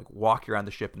are like walking around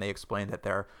the ship, and they explain that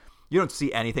you don't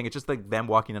see anything. It's just like them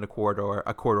walking in a corridor,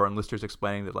 and Lister's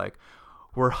explaining that like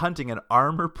we're hunting an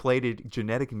armor-plated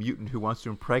genetic mutant who wants to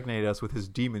impregnate us with his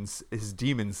demon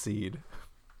seed.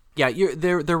 Yeah,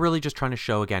 they're really just trying to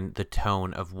show again the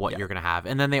tone of what you're gonna have,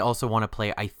 and then they also want to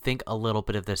play, I think, a little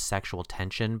bit of the sexual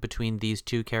tension between these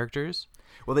two characters.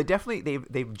 Well,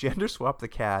 they've gender swapped the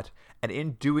Cat, and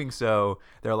in doing so,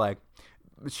 they're like,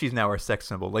 she's now our sex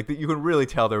symbol. Like you can really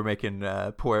tell they're making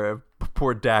poor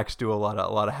Dax do a lot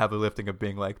of heavy lifting of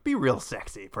being like, be real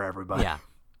sexy for everybody. Yeah.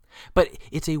 But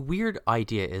it's a weird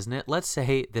idea, isn't it? Let's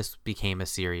say this became a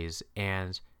series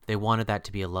and they wanted that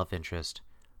to be a love interest,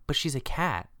 but she's a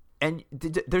cat. And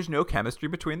there's no chemistry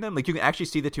between them. Like you can actually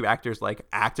see the two actors like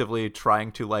actively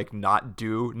trying to like not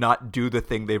do the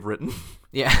thing they've written.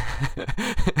 Yeah.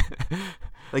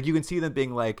 Like you can see them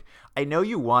being like, I know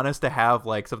you want us to have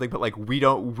like something, but like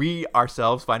we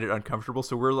ourselves find it uncomfortable.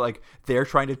 So we're like, they're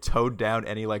trying to tone down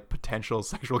any like potential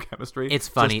sexual chemistry. It's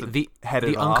funny. The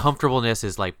uncomfortableness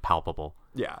is like palpable.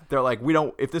 Yeah. They're like,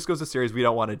 if this goes to series, we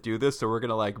don't want to do this. So we're going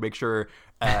to like make sure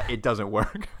it doesn't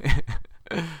work.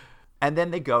 And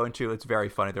then they go into, it's very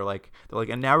funny. They're like,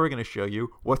 and now we're going to show you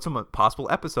what some possible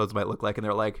episodes might look like. And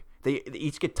they're like, they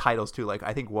each get titles too. Like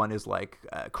I think one is like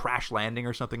Crash Landing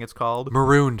or something. It's called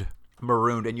Marooned.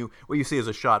 And what you see is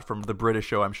a shot from the British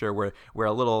show, I'm sure, where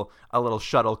a little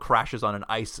shuttle crashes on an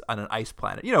ice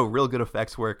planet. You know, real good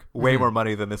effects work, way more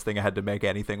money than this thing I had to make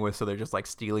anything with. So they're just like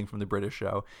stealing from the British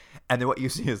show. And then what you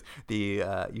see is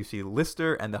you see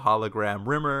Lister and the hologram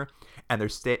Rimmer, and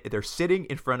they're sitting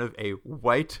in front of a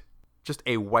white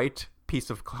piece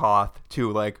of cloth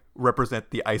to like represent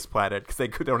the ice planet because they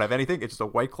don't have anything. It's just a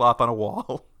white cloth on a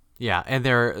wall. Yeah, and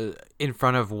they're in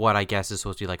front of what I guess is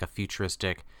supposed to be like a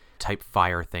futuristic type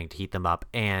fire thing to heat them up.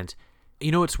 And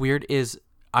you know what's weird is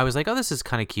I was like, oh, this is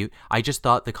kind of cute. I just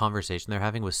thought the conversation they're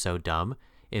having was so dumb.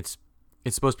 It's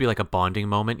supposed to be like a bonding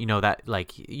moment, you know, that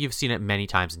like you've seen it many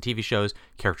times in TV shows.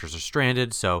 Characters are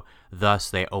stranded, so thus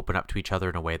they open up to each other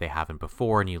in a way they haven't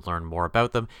before, and you learn more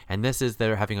about them. And this is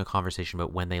they're having a conversation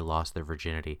about when they lost their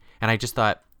virginity. And I just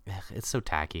thought, it's so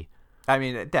tacky. I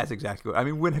mean, that's exactly what, I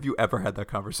mean, when have you ever had that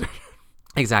conversation?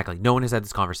 Exactly. No one has had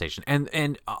this conversation.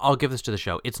 And I'll give this to the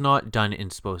show. It's not done in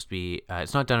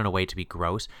a way to be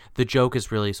gross. The joke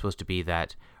is really supposed to be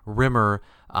that Rimmer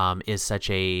is such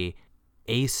a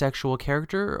asexual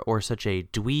character or such a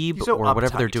dweeb or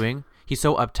whatever they're doing. He's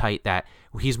so uptight that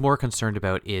he's more concerned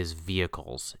about is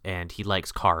vehicles, and he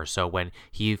likes cars. So when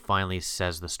he finally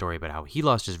says the story about how he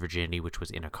lost his virginity, which was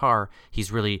in a car,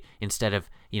 he's really, instead of,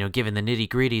 you know, giving the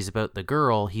nitty-gritties about the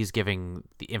girl, he's giving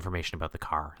the information about the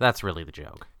car. That's really the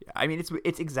joke. I mean,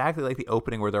 it's exactly like the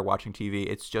opening where they're watching TV.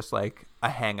 It's just like a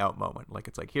hangout moment. Like,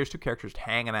 it's like, here's two characters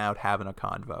hanging out, having a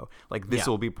convo. Like, this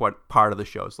will be what part of the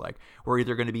show's like. We're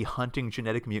either going to be hunting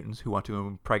genetic mutants who want to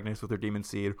impregnate us with their demon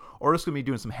seed, or it's going to be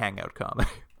doing some hangout comedy.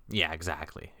 Yeah,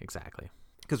 exactly.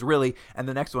 Because really, and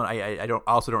the next one, I don't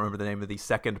remember the name of the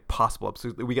second possible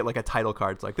episode. We get like a title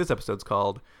card. It's like, this episode's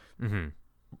called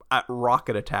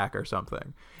Rocket Attack or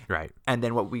something. Right. And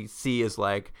then what we see is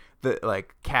like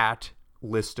Cat,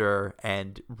 Lister,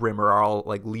 and Rimmer are all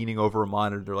like leaning over a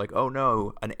monitor like, oh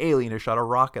no, an alien has shot a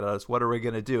rocket at us. What are we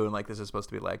going to do? And like, this is supposed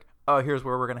to be like, oh, here's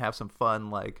where we're going to have some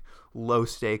fun, like low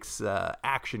stakes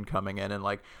action coming in. And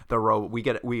like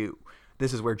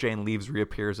this is where Jane Leaves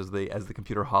reappears as the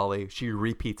computer Holly. She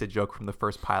repeats a joke from the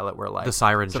first pilot where like the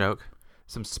siren joke.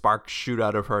 Some sparks shoot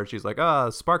out of her. She's like,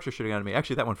 sparks are shooting out of me.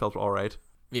 Actually, that one felt all right.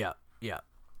 Yeah.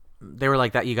 They were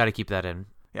like that. You got to keep that in.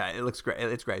 Yeah, it looks great.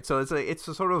 It's great. So it's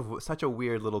a sort of such a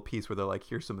weird little piece where they're like,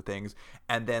 here's some things,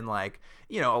 and then like,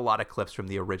 you know, a lot of clips from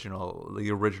the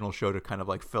original show to kind of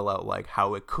like fill out like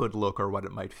how it could look or what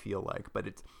it might feel like. But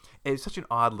it's such an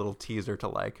odd little teaser to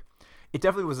like. It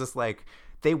definitely was just like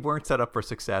they weren't set up for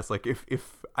success. Like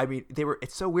if I mean they were.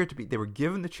 It's so weird to be. They were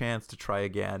given the chance to try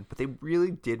again, but they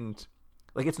really didn't.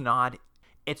 Like it's not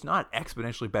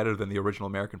exponentially better than the original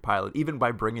American pilot. Even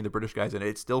by bringing the British guys in,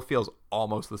 it still feels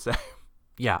almost the same.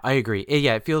 Yeah, I agree.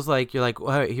 Yeah, it feels like you're like,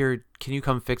 well, here, can you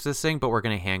come fix this thing? But we're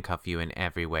going to handcuff you in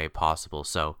every way possible.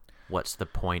 So what's the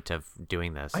point of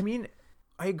doing this? I mean,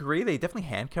 I agree. They definitely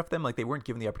handcuffed them. Like they weren't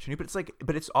given the opportunity.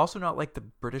 But it's also not like the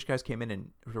British guys came in and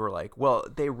were like, well,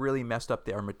 they really messed up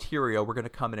their material. We're going to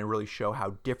come in and really show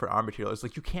how different our material is.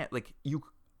 Like you can't like you.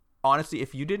 honestly,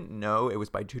 if you didn't know it was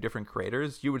by two different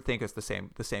creators, you would think it's the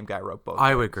same guy wrote both.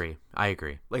 I would agree. I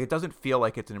agree. Like, it doesn't feel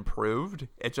like it's improved.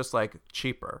 It's just like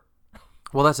cheaper.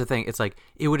 Well, that's the thing. It's like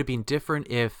it would have been different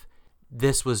if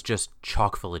this was just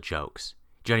chock full of jokes.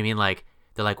 Do you know what I mean? Like,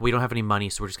 they're like, we don't have any money,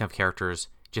 so we're just gonna have characters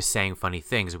just saying funny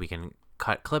things. We can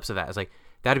cut clips of that. It's like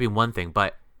that'd be one thing,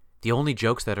 but the only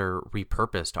jokes that are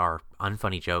repurposed are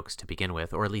unfunny jokes to begin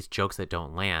with, or at least jokes that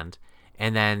don't land,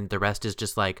 and then the rest is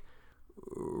just like,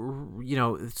 you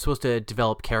know, it's supposed to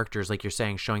develop characters, like you're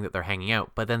saying, showing that they're hanging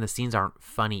out, but then the scenes aren't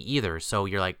funny either. So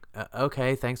you're like,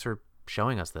 okay, thanks for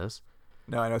showing us this.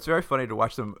 No, I know, it's very funny to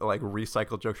watch them like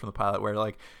recycle jokes from the pilot where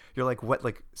like you're like, what,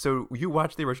 like, so you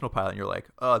watch the original pilot and you're like,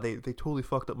 oh, they totally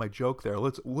fucked up my joke there.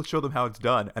 Let's show them how it's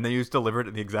done, and then you just deliver it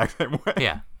in the exact same way.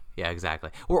 Yeah, exactly.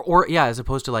 Or yeah, as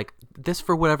opposed to like this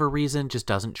for whatever reason just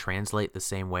doesn't translate the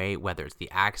same way, whether it's the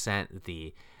accent,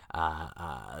 the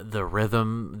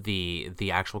rhythm,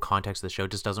 the actual context of the show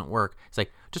just doesn't work. It's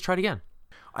like, just try it again.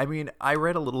 I mean, I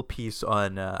read a little piece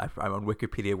on I'm on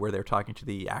Wikipedia where they're talking to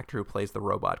the actor who plays the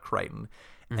robot Crichton,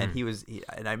 and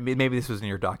maybe this was in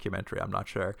your documentary, I'm not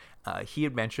sure. He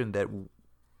had mentioned that,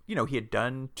 you know, he had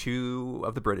done 2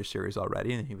 of the British series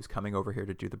already, and he was coming over here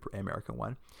to do the American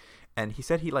one. And he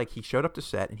said he showed up to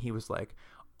set, and he was like,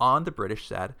 on the British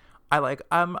set,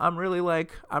 I'm really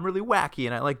wacky,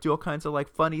 and I like do all kinds of like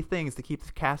funny things to keep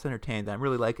the cast entertained. I'm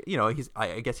really like, you know,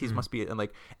 I guess he must be, and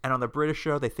like, and on the British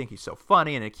show they think he's so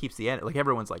funny, and it keeps the end, like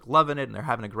everyone's like loving it and they're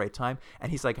having a great time.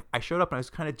 And he's like, I showed up and I was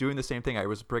kind of doing the same thing. I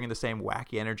was bringing the same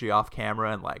wacky energy off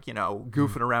camera and like, you know,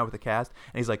 goofing around with the cast.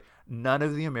 And he's like, none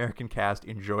of the American cast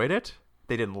enjoyed it.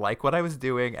 They didn't like what I was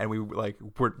doing, and we like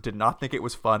did not think it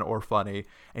was fun or funny.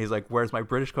 And he's like, whereas my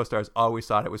British co-stars always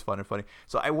thought it was fun and funny.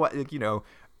 So like, you know,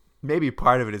 maybe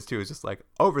part of it is too is just like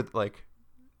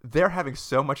they're having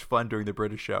so much fun doing the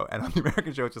British show, and on the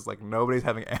American show it's just like nobody's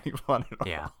having any fun at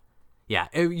all. Yeah,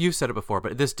 you've said it before,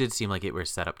 but this did seem like it was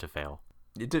set up to fail.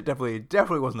 It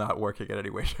definitely was not working in any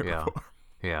way, shape, or form.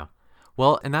 Yeah.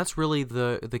 Well, and that's really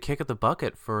the kick of the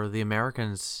bucket for the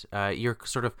Americans. Your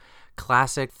sort of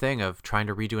classic thing of trying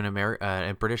to redo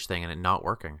a British thing and it not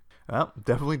working. Well,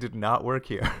 definitely did not work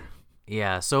here.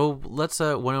 Yeah. So let's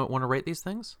want to rate these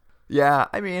things. Yeah,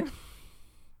 I mean,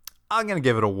 I'm gonna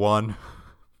give it a 1.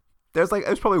 There's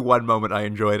probably one moment I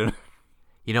enjoyed it.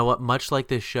 You know what? Much like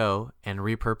this show and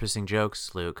repurposing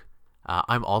jokes, Luke,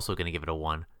 I'm also gonna give it a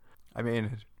 1. I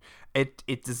mean,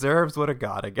 it deserves what it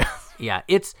got, I guess. Yeah,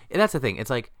 that's the thing. It's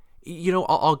like, you know,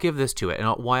 I'll give this to it, and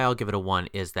why I'll give it a 1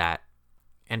 is that,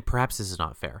 and perhaps this is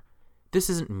not fair, this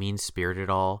isn't mean-spirited at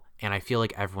all, and I feel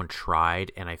like everyone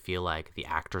tried, and I feel like the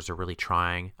actors are really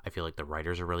trying. I feel like the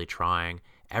writers are really trying.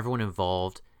 Everyone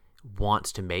involved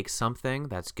wants to make something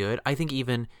that's good. I think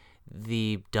even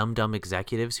the dumb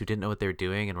executives who didn't know what they were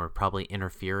doing and were probably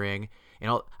interfering,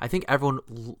 I think everyone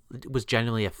was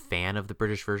genuinely a fan of the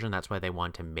British version. That's why they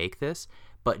wanted to make this,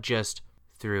 but just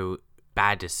through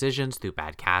bad decisions, through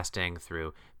bad casting,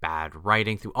 through bad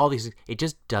writing, through all these, it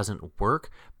just doesn't work.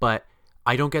 But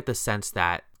I don't get the sense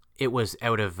that it was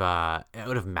out of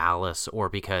malice or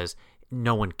because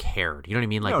no one cared. You know what I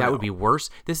mean? Like, that would be worse.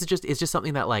 It's just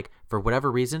something that, like, for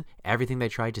whatever reason, everything they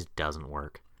tried just doesn't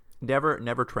work.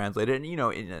 Never translated. And, you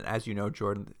know, as you know,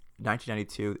 Jordan,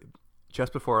 1992,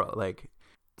 just before like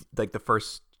the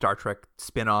first Star Trek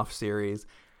spin-off series,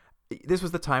 this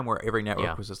was the time where every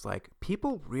network was just like,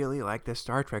 people really like this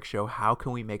Star Trek show. How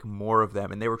can we make more of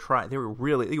them? And they were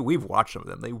really, we've watched some of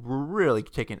them. They were really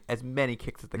taking as many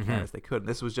kicks at the can as they could. And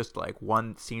this was just like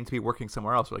one seemed to be working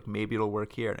somewhere else. Or like, maybe it'll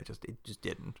work here. And it just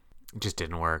didn't. It just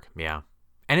didn't work. Yeah.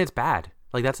 And it's bad.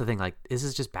 Like, that's the thing. Like, this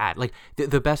is just bad. Like,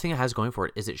 the best thing it has going for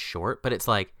it is it's short, but it's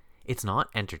like, it's not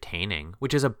entertaining,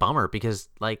 which is a bummer because,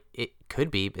 like, it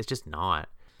could be. It's just not.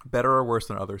 Better or worse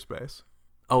than Other Space?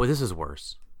 Oh, this is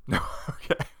worse. No,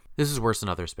 okay. This is worse than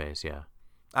Other Space, yeah.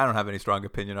 I don't have any strong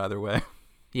opinion either way.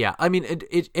 Yeah, I mean,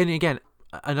 and again,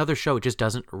 another show just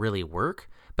doesn't really work,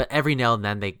 but every now and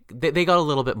then they got a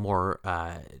little bit more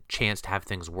chance to have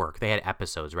things work. They had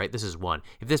episodes, right? This is one.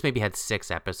 If this maybe had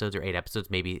 6 episodes or 8 episodes,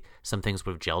 maybe some things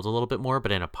would have gelled a little bit more,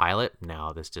 but in a pilot,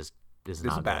 no, this is not This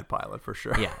is a bad pilot for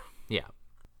sure. Yeah.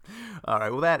 All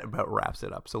right, well, that about wraps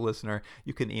it up. So, listener,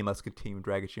 you can email us at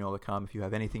teamdrag@gmail.com if you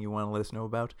have anything you want to let us know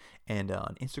about. And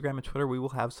on Instagram and Twitter, we will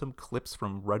have some clips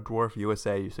from Red Dwarf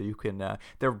USA, so you can,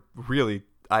 they're really,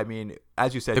 I mean,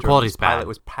 as you said, the quality's pilot bad.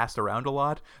 Was passed around a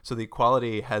lot, so the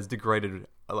quality has degraded,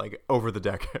 like, over the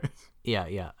decades. Yeah,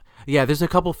 there's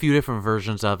a few different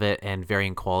versions of it and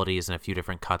varying qualities and a few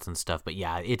different cuts and stuff, but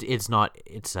yeah,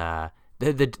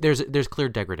 there's clear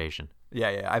degradation.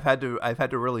 Yeah. I've had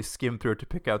to really skim through it to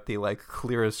pick out the like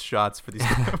clearest shots for these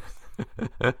clips.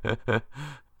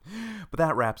 But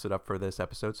that wraps it up for this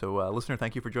episode. So, listener,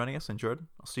 thank you for joining us. And Jordan,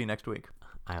 I'll see you next week.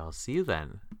 I'll see you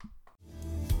then.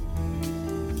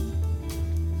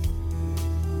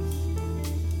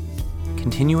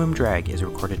 Continuum Drag is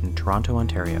recorded in Toronto,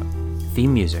 Ontario.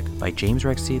 Theme music by James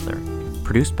Rex Seidler.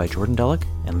 Produced by Jordan Dullock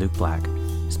and Luke Black.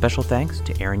 Special thanks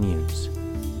to Aaron Hughes.